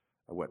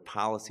 or what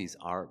policies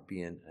are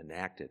being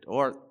enacted,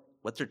 or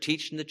what they're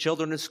teaching the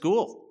children in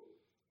school.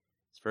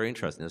 It's very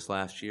interesting. This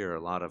last year,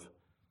 a lot of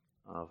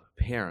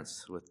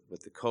parents with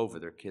the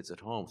COVID, their kids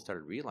at home,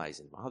 started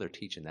realizing, wow, they're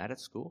teaching that at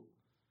school.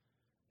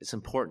 It's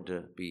important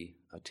to be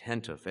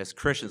attentive. As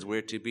Christians,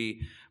 we're to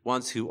be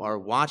ones who are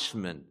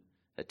watchmen,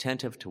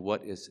 attentive to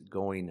what is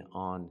going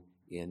on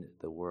in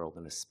the world,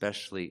 and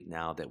especially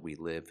now that we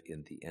live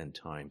in the end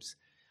times.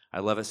 I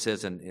love it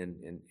says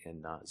in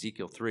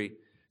Ezekiel 3,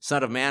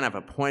 Son of man, I've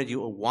appointed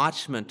you a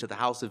watchman to the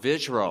house of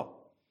Israel.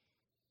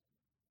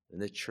 In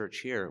the church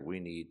here, we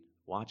need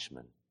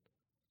watchmen.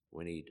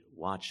 We need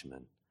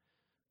watchmen.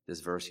 This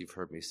verse you've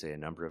heard me say a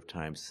number of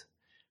times.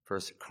 1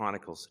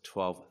 Chronicles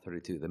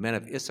 12:32. The men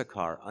of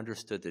Issachar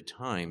understood the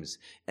times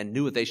and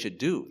knew what they should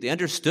do. They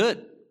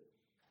understood.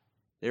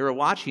 They were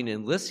watching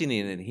and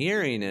listening and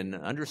hearing and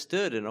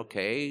understood. And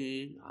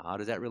okay, how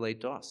does that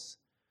relate to us?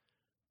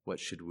 What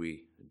should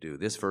we do?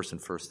 This verse in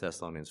 1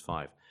 Thessalonians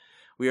 5.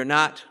 We are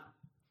not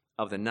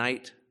of the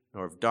night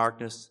nor of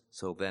darkness,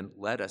 so then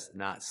let us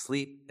not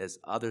sleep as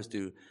others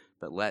do,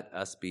 but let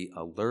us be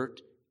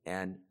alert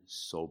and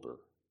sober.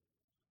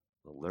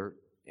 Alert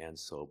and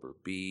sober.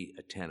 Be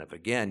attentive.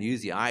 Again,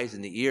 use the eyes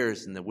and the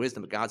ears and the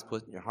wisdom that God's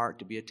put in your heart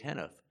to be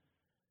attentive.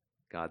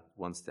 God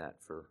wants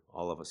that for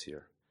all of us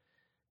here.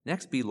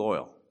 Next, be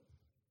loyal.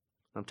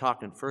 I'm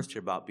talking first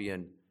here about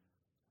being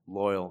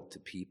loyal to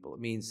people.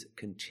 It means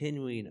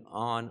continuing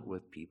on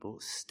with people,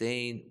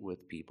 staying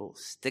with people,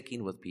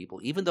 sticking with people,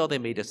 even though they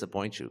may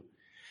disappoint you.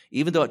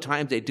 Even though at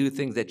times they do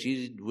things that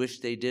you wish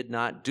they did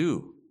not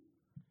do.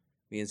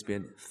 It means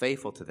being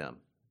faithful to them,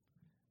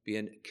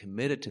 being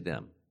committed to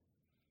them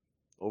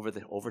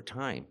over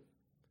time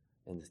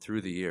and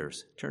through the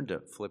years. Turn to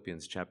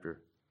Philippians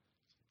chapter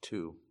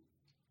 2.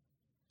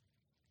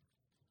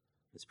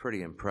 It's a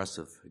pretty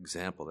impressive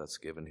example that's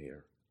given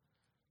here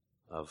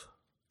of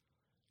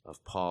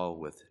Paul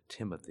with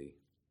Timothy.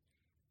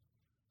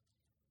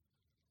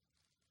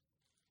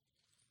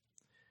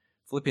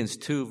 Philippians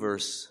 2,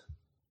 verse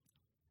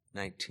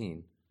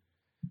 19.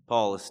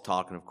 Paul is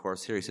talking, of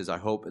course, here. He says, I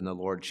hope in the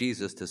Lord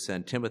Jesus to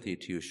send Timothy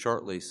to you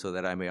shortly so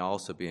that I may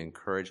also be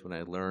encouraged when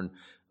I learn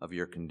of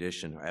your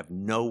condition. I have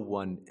no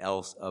one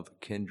else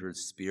of kindred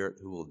spirit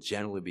who will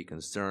generally be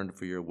concerned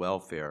for your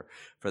welfare,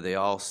 for they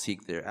all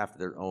seek after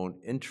their own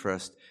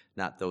interest,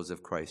 not those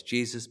of Christ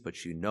Jesus,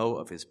 but you know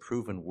of his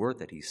proven worth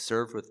that he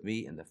served with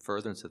me in the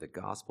furtherance of the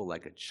gospel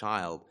like a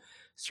child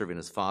serving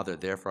his father.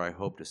 Therefore, I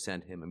hope to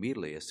send him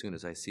immediately as soon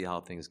as I see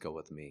how things go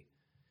with me.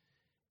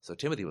 So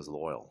Timothy was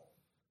loyal.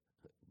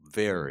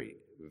 Very,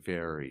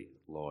 very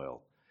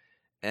loyal.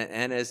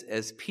 And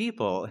as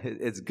people,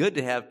 it's good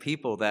to have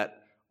people that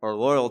are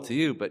loyal to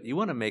you, but you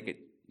want to make it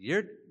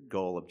your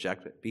goal,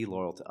 objective, be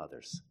loyal to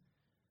others.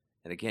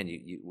 And again,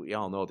 we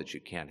all know that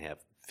you can't have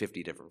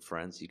 50 different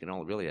friends. You can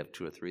only really have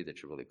 2 or 3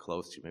 that you're really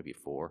close to, maybe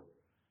 4.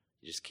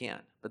 You just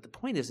can't. But the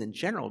point is, in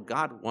general,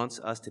 God wants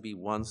us to be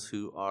ones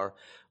who are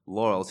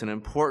loyal. It's an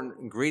important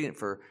ingredient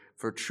for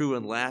true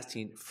and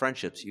lasting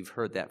friendships. You've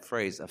heard that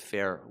phrase, a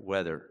fair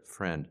weather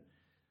friend.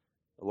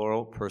 A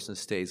loyal person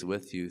stays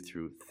with you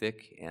through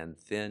thick and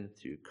thin,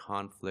 through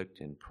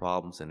conflict and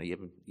problems, and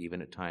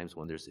even at times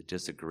when there's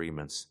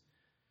disagreements.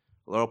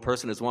 A loyal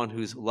person is one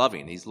who's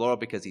loving. He's loyal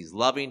because he's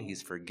loving,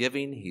 he's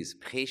forgiving, he's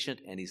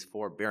patient, and he's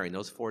forbearing.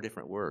 Those 4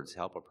 different words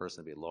help a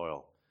person to be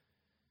loyal.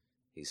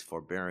 He's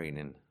forbearing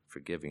and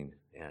forgiving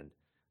and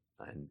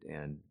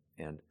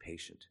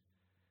patient.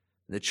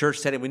 In the church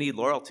setting, we need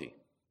loyalty.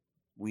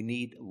 We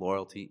need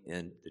loyalty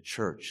in the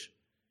church,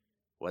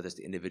 whether it's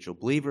to individual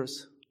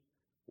believers,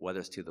 whether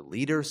it's to the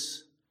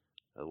leaders,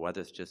 or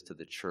whether it's just to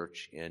the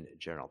church in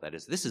general. That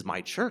is, this is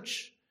my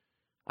church.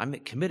 I'm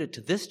committed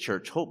to this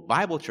church, Hope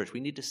Bible Church. We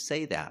need to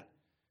say that.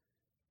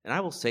 And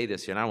I will say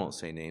this here, and I won't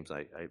say names.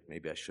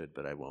 Maybe I should,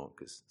 but I won't,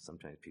 because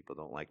sometimes people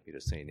don't like me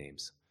to say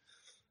names.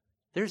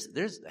 There's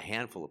a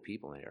handful of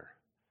people here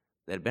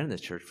that have been in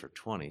this church for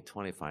 20,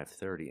 25,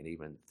 30, and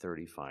even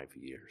 35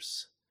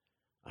 years.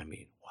 I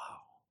mean,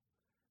 wow.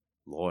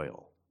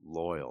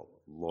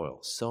 Loyal.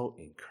 So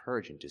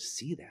encouraging to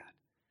see that.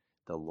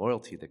 The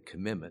loyalty, the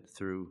commitment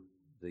through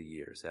the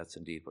years. That's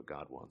indeed what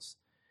God wants.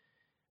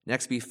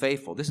 Next, be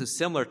faithful. This is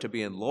similar to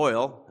being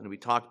loyal, and we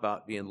talked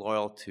about being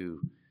loyal to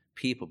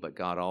people, but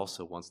God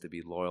also wants to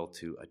be loyal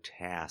to a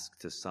task,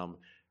 to some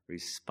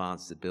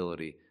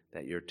responsibility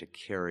that you're to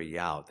carry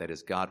out. That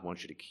is, God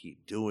wants you to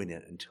keep doing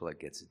it until it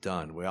gets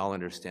done. We all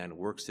understand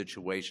work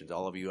situations.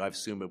 All of you, I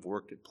assume, have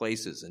worked at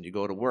places, and you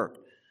go to work.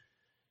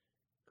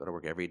 Go to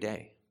work every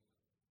day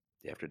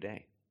after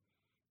day,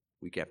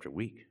 week after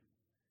week.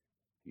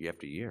 Year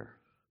after year.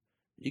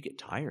 You get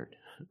tired.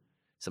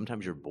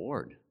 Sometimes you're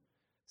bored.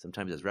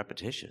 Sometimes it's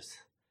repetitious.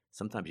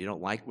 Sometimes you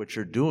don't like what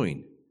you're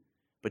doing.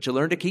 But you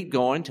learn to keep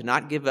going, to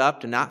not give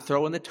up, to not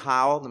throw in the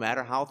towel, no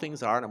matter how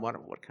things are, no matter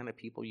what kind of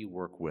people you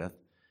work with,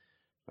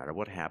 no matter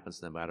what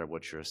happens, no matter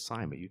what your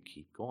assignment. You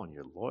keep going.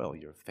 You're loyal.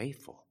 You're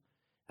faithful.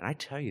 And I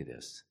tell you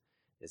this,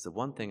 it's the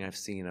one thing I've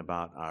seen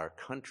about our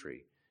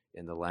country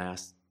in the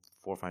last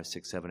 4, 5,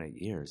 6, 7, 8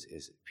 years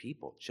is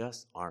people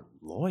just aren't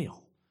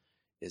loyal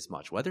as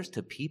much, whether it's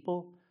to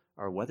people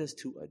or whether it's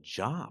to a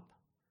job.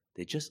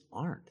 They just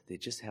aren't. They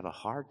just have a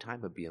hard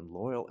time of being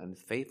loyal and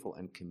faithful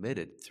and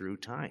committed through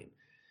time.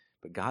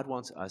 But God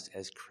wants us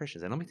as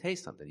Christians. And let me tell you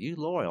something. You're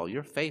loyal,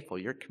 you're faithful,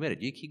 you're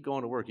committed. You keep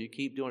going to work, you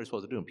keep doing what you're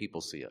supposed to do, and people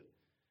see it.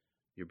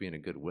 You're being a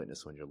good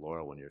witness when you're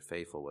loyal, when you're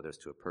faithful, whether it's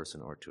to a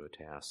person or to a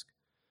task.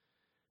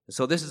 And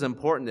so this is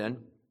important then.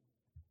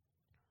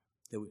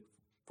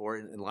 For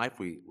in life,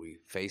 we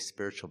face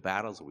spiritual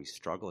battles, we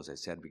struggle. As I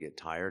said, we get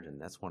tired, and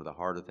that's one of the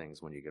harder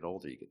things when you get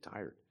older, you get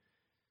tired.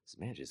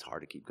 Man, it's just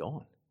hard to keep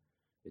going.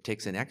 It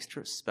takes an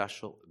extra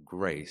special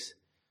grace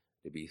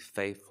to be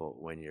faithful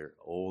when you're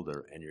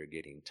older and you're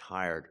getting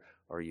tired,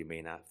 or you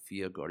may not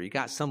feel good, or you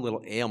got some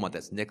little ailment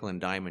that's nickel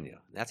and diming you.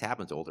 That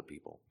happens to older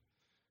people.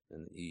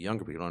 And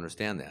younger people don't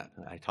understand that.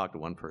 I talked to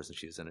one person,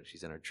 she's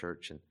in her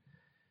church, and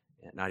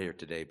not here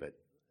today, but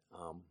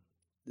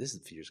this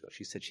is a few years ago.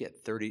 She said she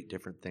had 30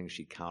 different things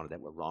she counted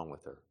that were wrong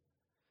with her.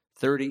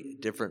 30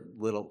 different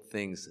little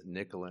things,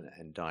 nickel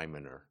and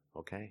diming her,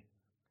 okay?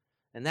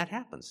 And that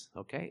happens,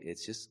 okay?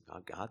 It's just,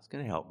 God's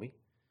going to help me.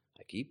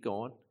 I keep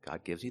going.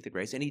 God gives me the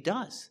grace, and he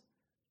does.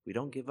 We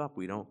don't give up.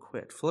 We don't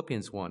quit.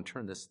 Philippians 1,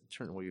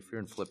 well, if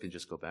you're in Philippians,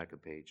 just go back a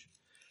page.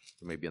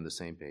 Or maybe on the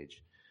same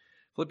page.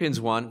 Philippians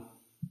 1,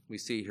 we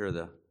see here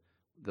the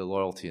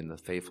loyalty and the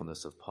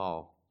faithfulness of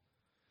Paul.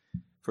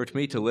 For to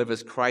me to live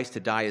is Christ, to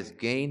die is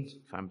gain.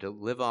 If I'm to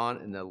live on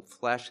in the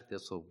flesh,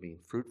 this will mean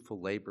fruitful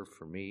labor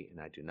for me,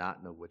 and I do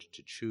not know which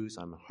to choose.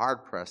 I'm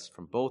hard-pressed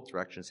from both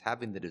directions,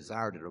 having the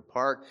desire to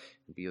depart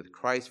and be with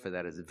Christ, for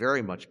that is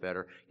very much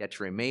better. Yet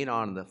to remain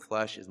on in the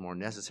flesh is more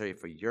necessary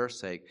for your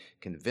sake.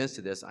 Convinced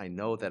of this, I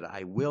know that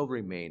I will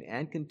remain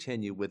and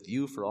continue with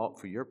you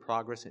for your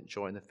progress and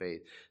joy in the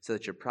faith, so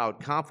that your proud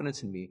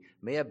confidence in me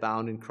may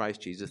abound in Christ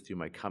Jesus through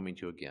my coming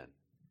to you again.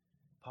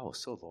 Paul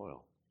was so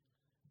loyal,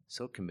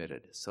 so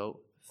committed,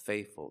 so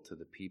faithful to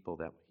the people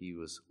that he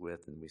was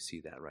with, and we see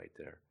that right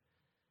there.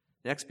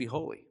 Next, be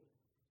holy.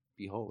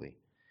 Be holy.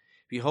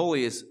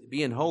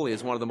 Being holy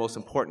is one of the most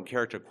important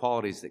character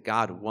qualities that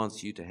God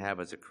wants you to have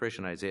as a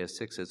Christian. Isaiah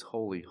 6 says,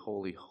 holy,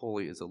 holy,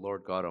 holy is the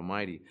Lord God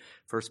Almighty.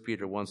 1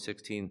 Peter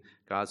 1:16,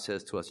 God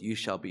says to us, you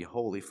shall be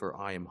holy, for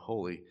I am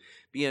holy.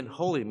 Being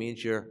holy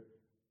means you're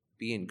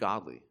being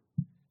godly.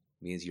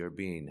 Means you're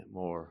being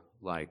more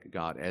like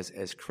God.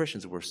 As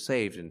Christians, we're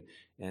saved,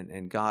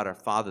 and God, our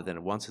Father,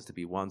 then wants us to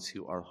be ones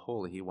who are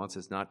holy. He wants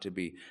us not to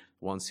be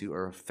ones who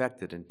are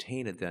affected and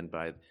tainted then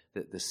by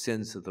the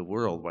sins of the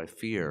world, by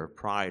fear, or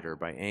pride, or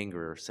by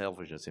anger, or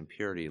selfishness,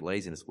 impurity,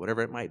 laziness,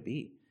 whatever it might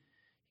be.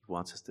 He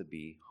wants us to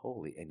be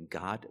holy, and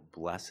God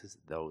blesses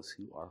those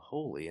who are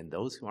holy, and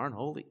those who aren't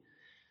holy,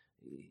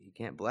 He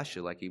can't bless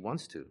you like He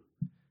wants to.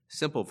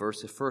 Simple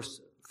verse, the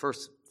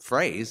first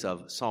phrase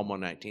of Psalm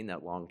 119,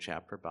 that long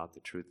chapter about the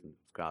truth of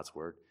God's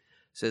Word,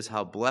 says,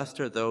 how blessed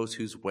are those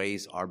whose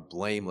ways are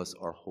blameless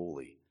or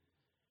holy.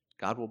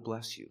 God will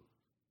bless you.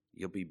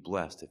 You'll be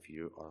blessed if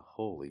you are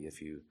holy,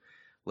 if you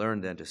learn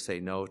then to say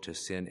no to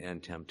sin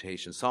and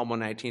temptation. Psalm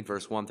 119,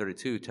 verse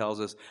 132 tells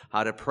us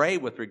how to pray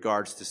with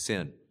regards to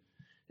sin.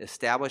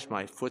 Establish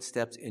my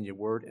footsteps in your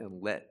word,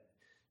 and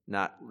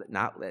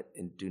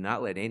do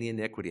not let any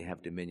iniquity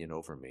have dominion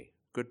over me.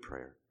 Good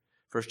prayer.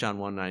 1 John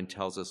 1:9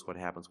 tells us what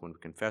happens when we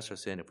confess our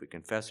sin. If we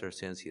confess our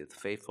sins, He is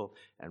faithful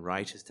and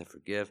righteous to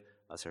forgive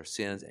us our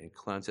sins and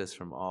cleanse us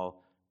from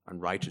all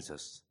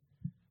unrighteousness.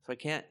 So I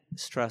can't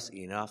stress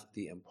enough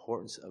the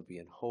importance of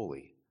being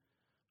holy.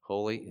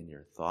 Holy in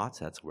your thoughts,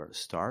 that's where it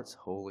starts.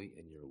 Holy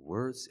in your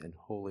words, and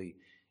holy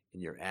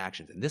in your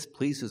actions. And this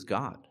pleases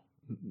God.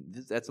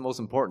 That's the most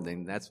important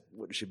thing. That's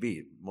what it should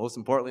be. Most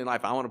importantly in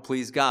life, I want to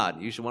please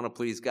God. You should want to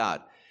please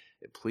God.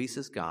 It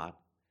pleases God.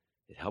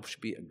 It helps you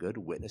be a good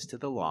witness to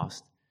the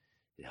lost.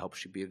 It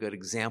helps you be a good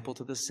example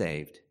to the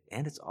saved.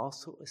 And it's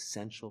also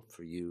essential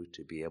for you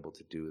to be able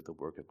to do the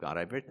work of God.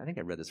 I think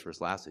I read this verse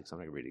last week, so I'm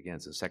not going to read it again.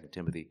 It's 2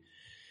 Timothy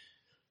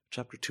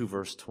chapter 2,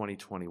 verse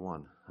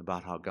 20-21,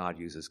 about how God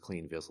uses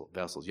clean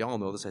vessels. Y'all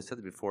know this. I said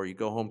it before. You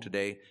go home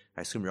today.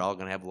 I assume you're all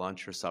going to have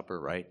lunch or supper,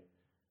 right?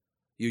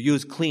 You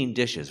use clean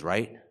dishes,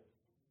 right?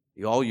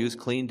 You all use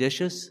clean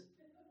dishes?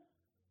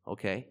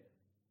 Okay.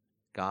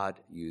 God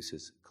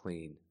uses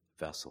clean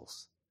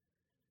vessels.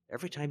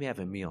 Every time you have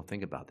a meal,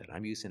 think about that.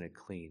 I'm using a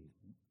clean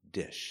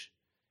dish.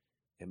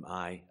 Am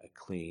I a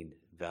clean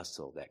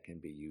vessel that can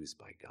be used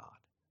by God?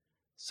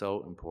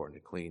 So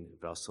important, a clean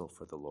vessel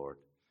for the Lord.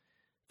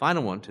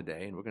 Final one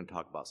today, and we're going to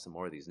talk about some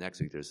more of these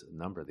next week. There's a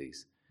number of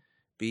these.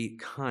 Be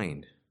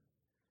kind.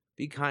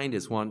 Be kind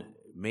is one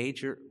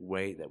major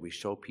way that we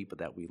show people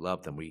that we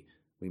love them. We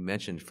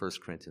mentioned 1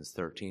 Corinthians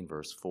 13,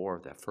 verse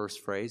 4. That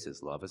first phrase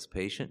is love is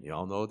patient. You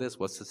all know this.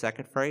 What's the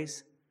second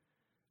phrase?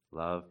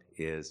 Love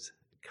is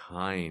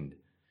kind.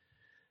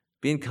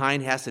 Being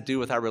kind has to do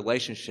with our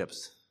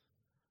relationships,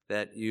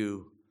 that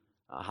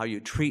how you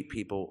treat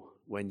people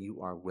when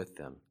you are with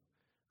them.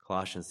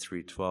 Colossians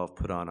 3:12,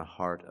 put on a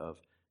heart of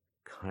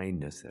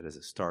kindness. That is,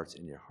 it starts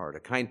in your heart.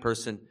 A kind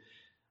person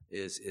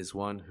is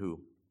one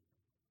who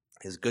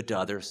is good to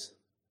others.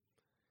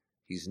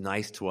 He's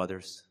nice to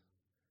others.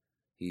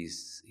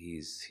 He's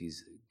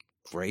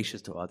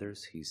gracious to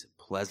others. He's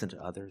pleasant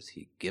to others.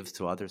 He gives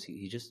to others.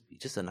 He's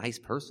just a nice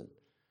person.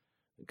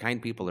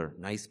 Kind people are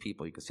nice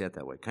people. You can say it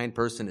that way. A kind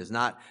person is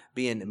not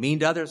being mean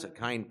to others. A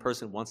kind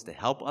person wants to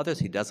help others.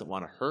 He doesn't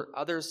want to hurt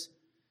others.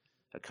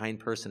 A kind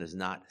person is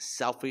not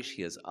selfish.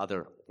 He is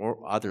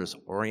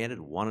others-oriented,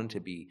 wanting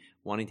to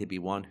be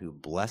one who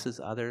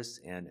blesses others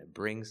and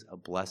brings a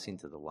blessing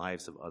to the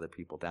lives of other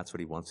people. That's what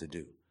he wants to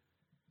do.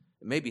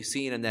 It may be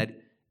seen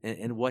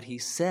in what he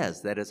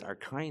says. That is, our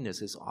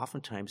kindness is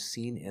oftentimes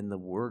seen in the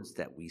words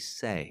that we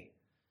say.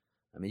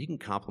 I mean, you can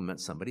compliment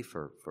somebody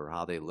for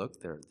how they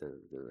look, their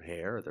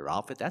hair, or their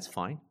outfit. That's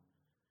fine.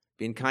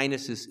 Being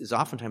kindness is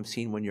oftentimes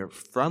seen when you're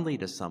friendly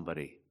to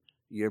somebody.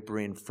 You're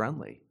being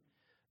friendly.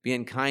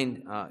 Being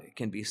kind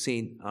can be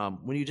seen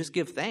when you just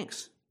give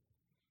thanks.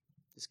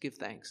 Just give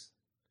thanks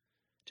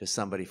to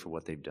somebody for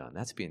what they've done.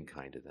 That's being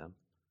kind to them.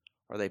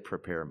 Or they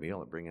prepare a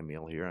meal and bring a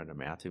meal here and a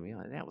Matthew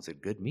meal. That was a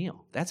good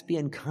meal. That's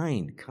being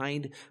kind.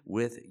 Kind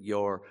with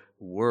your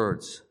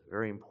words.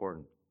 Very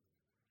important.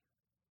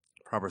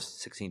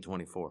 Proverbs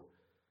 16:24.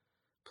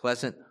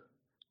 Pleasant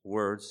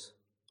words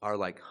are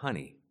like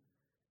honey,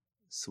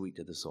 sweet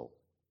to the soul.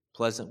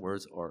 Pleasant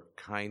words or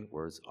kind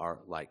words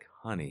are like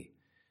honey,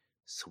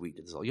 sweet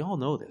to the soul. You all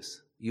know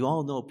this. You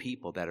all know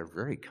people that are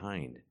very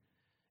kind.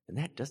 And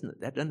that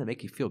doesn't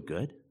make you feel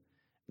good?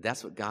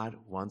 That's what God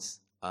wants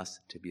us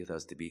to be with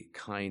us, to be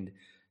kind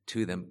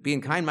to them.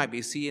 Being kind might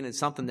be seen in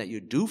something that you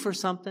do for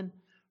something,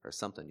 or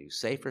something you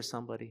say for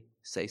somebody,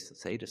 say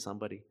to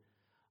somebody.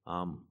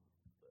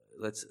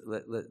 Let's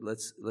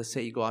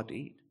say you go out to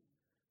eat,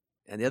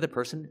 and the other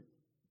person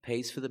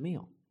pays for the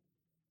meal.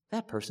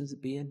 That person's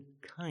being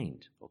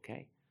kind,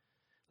 okay?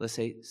 Let's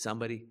say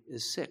somebody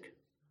is sick.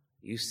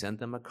 You send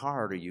them a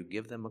card, or you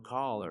give them a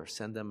call, or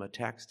send them a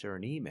text or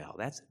an email.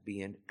 That's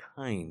being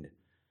kind.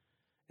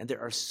 And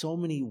there are so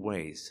many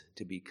ways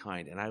to be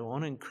kind, and I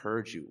want to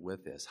encourage you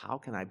with this. How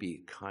can I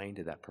be kind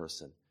to that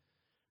person?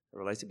 It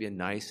relates to being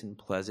nice and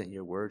pleasant in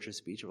your words or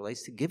speech. It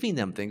relates to giving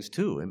them things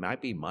too. It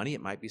might be money.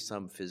 It might be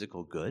some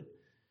physical good.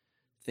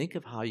 Think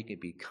of how you can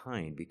be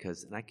kind,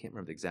 because, and I can't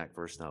remember the exact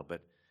verse now,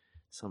 but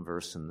some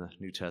verse in the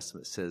New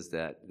Testament says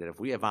that if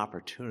we have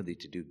opportunity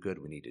to do good,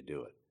 we need to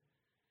do it.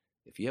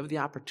 If you have the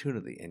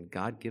opportunity, and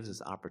God gives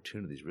us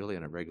opportunities really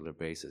on a regular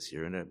basis,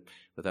 you're in it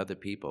with other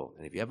people,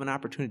 and if you have an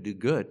opportunity to do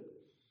good,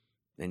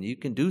 and you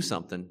can do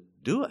something,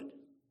 do it.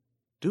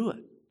 Do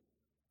it.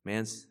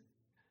 Man's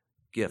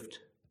gift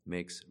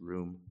makes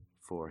room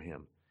for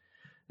him.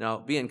 Now,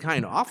 being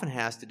kind often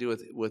has to do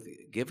with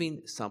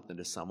giving something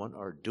to someone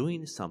or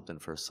doing something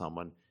for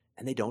someone,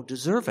 and they don't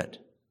deserve it.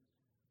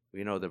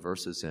 We know the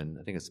verses in,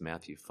 I think it's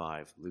Matthew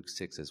 5, Luke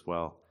 6 as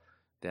well,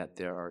 that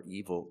there are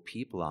evil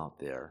people out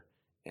there,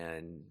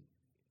 and,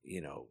 we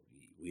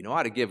know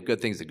how to give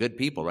good things to good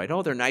people, right?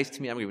 Oh, they're nice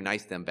to me, I'm going to be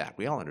nice to them back.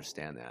 We all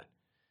understand that.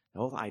 The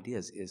whole idea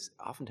is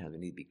oftentimes we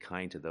need to be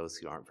kind to those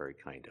who aren't very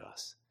kind to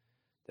us.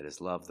 That is,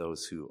 love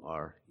those who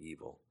are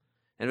evil.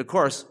 And of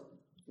course,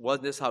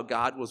 wasn't this how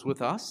God was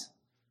with us?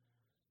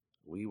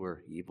 We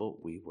were evil.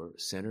 We were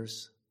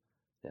sinners.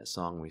 That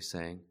song we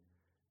sang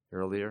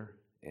earlier.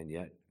 And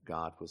yet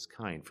God was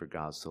kind, for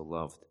God so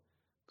loved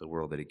the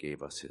world that he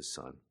gave us his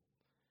son.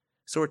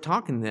 So we're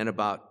talking then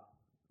about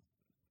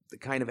the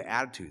kind of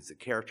attitudes, the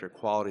character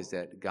qualities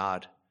that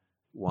God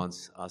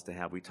wants us to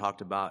have. We talked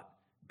about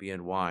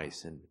being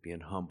wise and being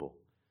humble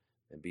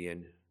and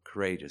being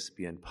courageous,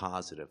 being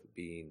positive,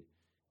 being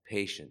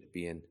patient,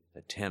 being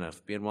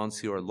attentive, being ones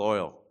who are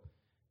loyal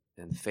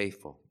and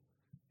faithful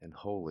and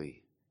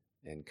holy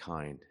and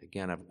kind.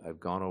 Again, I've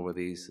gone over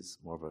these. It's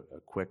more of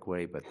a quick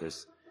way, but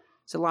there's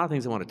a lot of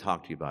things I want to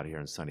talk to you about here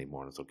on Sunday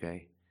mornings,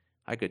 okay?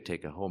 I could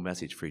take a whole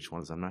message for each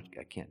one of them.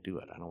 I can't do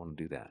it. I don't want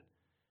to do that.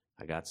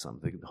 I got some.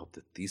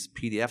 These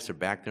PDFs are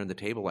back there on the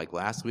table like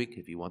last week.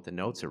 If you want the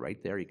notes, they're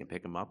right there. You can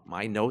pick them up.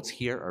 My notes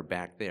here are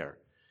back there.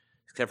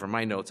 Except for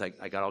my notes, I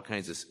got all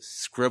kinds of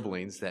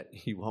scribblings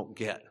that you won't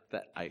get,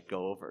 that I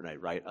go over and I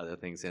write other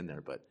things in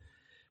there. But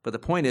the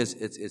point is,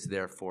 it's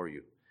there for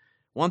you.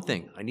 One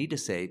thing I need to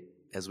say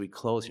as we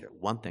close here,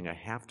 one thing I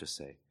have to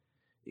say,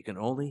 you can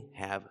only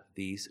have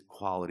these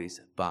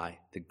qualities by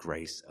the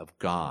grace of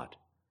God.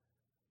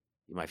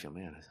 You might feel,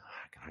 man,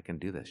 I can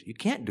do this. You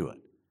can't do it.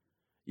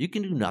 You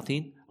can do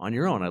nothing on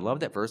your own. I love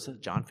that verse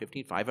of John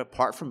 15:5.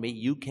 Apart from me,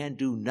 you can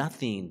do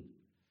nothing.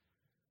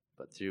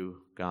 But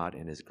through God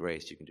and his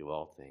grace, you can do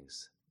all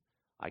things.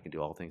 I can do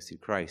all things through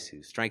Christ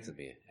who strengthens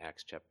me.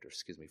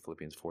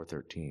 Philippians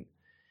 4:13.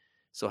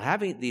 So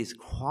having these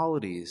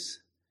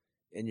qualities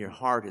in your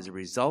heart is a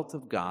result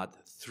of God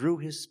through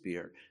his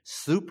Spirit,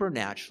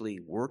 supernaturally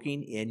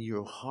working in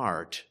your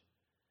heart,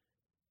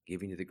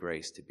 giving you the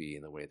grace to be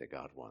in the way that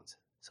God wants.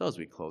 So as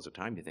we close our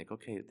time, you think,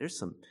 okay,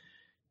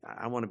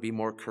 I want to be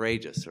more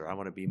courageous, or I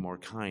want to be more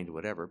kind,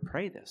 whatever.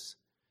 Pray this.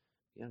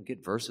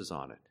 Get verses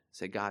on it.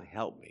 Say, God,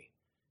 help me.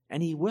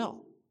 And he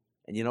will.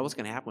 And you know what's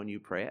going to happen when you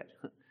pray it?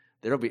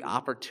 There will be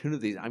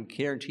opportunities, I'm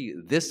guarantee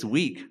you, this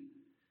week,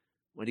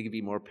 when you can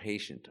be more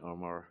patient or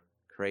more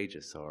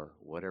courageous or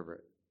whatever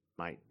it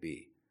might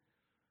be.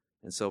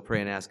 And so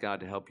pray and ask God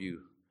to help you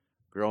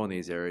grow in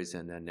these areas,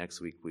 and then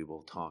next week we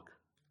will talk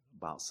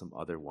about some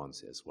other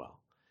ones as well.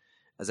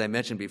 As I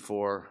mentioned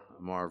before,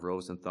 Marv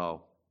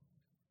Rosenthal,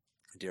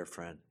 a dear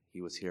friend,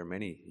 he was here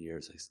many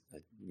years,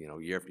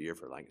 year after year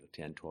for like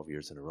 10, 12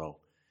 years in a row.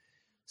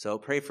 So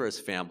pray for his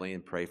family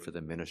and pray for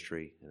the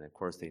ministry. And of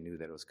course, they knew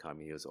that it was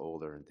coming. He was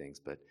older and things.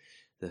 But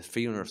the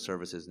funeral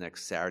service is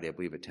next Saturday, I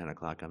believe, at 10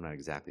 o'clock. I'm not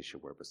exactly sure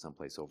where, but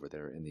someplace over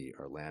there in the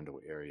Orlando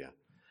area.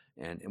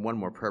 And one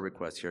more prayer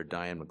request here.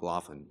 Diane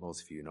McLaughlin,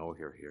 most of you know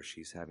her here.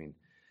 She's having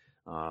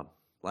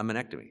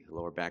laminectomy,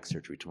 lower back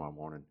surgery tomorrow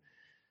morning.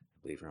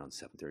 I believe around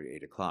 7:30,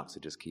 8 o'clock. So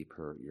just keep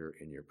her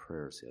in your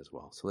prayers as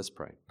well. So let's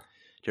pray.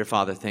 Dear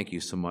Father, thank you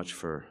so much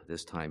for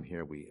this time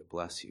here. We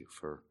bless you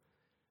for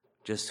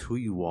just who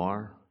you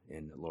are,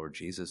 and Lord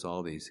Jesus,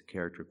 all these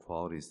character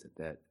qualities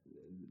that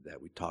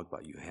we talked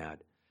about you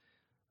had.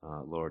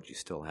 Lord, you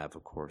still have,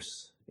 of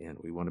course, and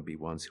we want to be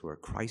ones who are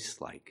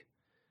Christ-like,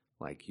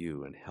 like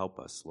you, and help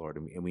us, Lord.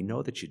 And we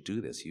know that you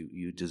do this.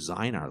 You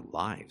design our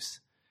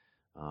lives.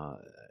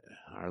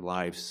 Our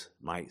lives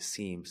might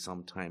seem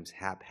sometimes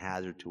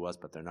haphazard to us,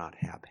 but they're not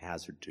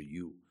haphazard to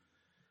you.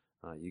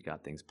 You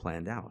got things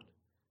planned out.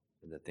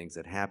 And the things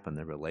that happen,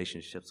 the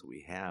relationships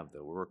we have,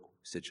 the work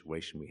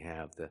situation we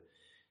have, the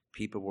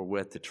people we're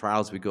with, the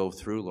trials we go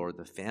through, Lord,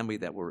 the family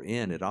that we're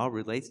in, it all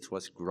relates to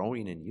us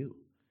growing in you.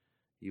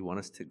 You want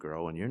us to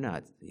grow, and you're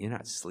not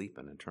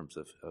sleeping in terms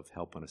of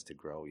helping us to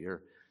grow.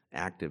 You're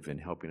active in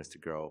helping us to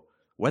grow.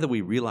 Whether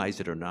we realize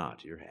it or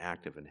not, you're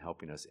active in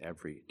helping us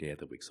every day of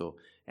the week. So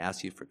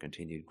ask you for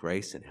continued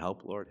grace and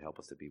help, Lord. Help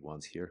us to be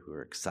ones here who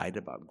are excited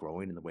about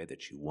growing in the way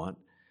that you want.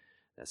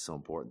 That's so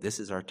important. This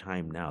is our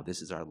time now.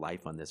 This is our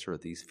life on this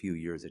earth, these few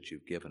years that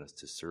you've given us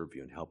to serve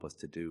you and help us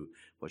to do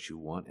what you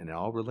want. And it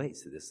all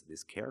relates to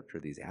this character,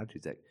 these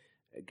attitudes that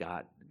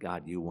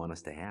God, you want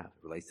us to have.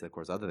 It relates to, of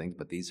course, other things,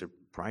 but these are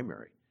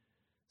primary.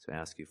 So I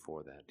ask you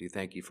for that. Do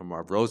thank you for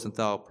Marv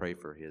Rosenthal. Pray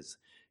for his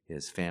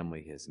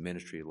family, his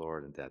ministry,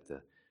 Lord, and that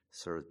the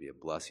service be a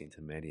blessing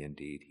to many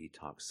indeed. He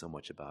talks so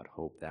much about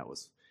hope. That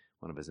was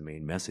one of his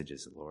main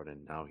messages, Lord,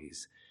 and now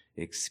he's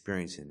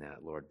experiencing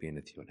that, Lord, being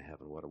with you in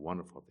heaven. What a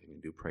wonderful thing.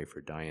 And do pray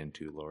for Diane,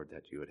 too, Lord,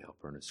 that you would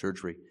help her in her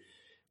surgery.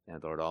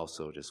 And, Lord,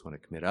 also just want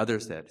to commit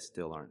others that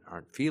still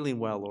aren't feeling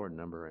well, Lord,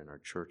 number in our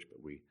church,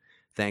 but we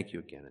thank you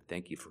again, and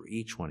thank you for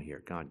each one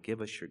here. God,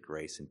 give us your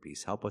grace and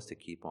peace. Help us to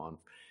keep on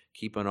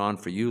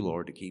for you,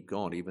 Lord, to keep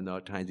going, even though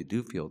at times we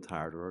do feel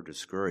tired or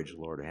discouraged,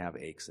 Lord, or have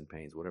aches and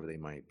pains, whatever they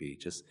might be.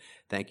 Just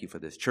thank you for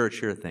this church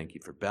here. Thank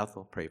you for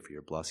Bethel. Pray for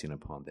your blessing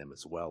upon them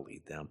as well.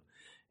 Lead them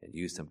and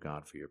use them,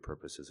 God, for your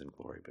purposes and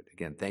glory. But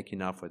again, thank you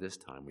now for this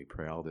time. We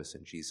pray all this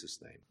in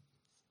Jesus' name.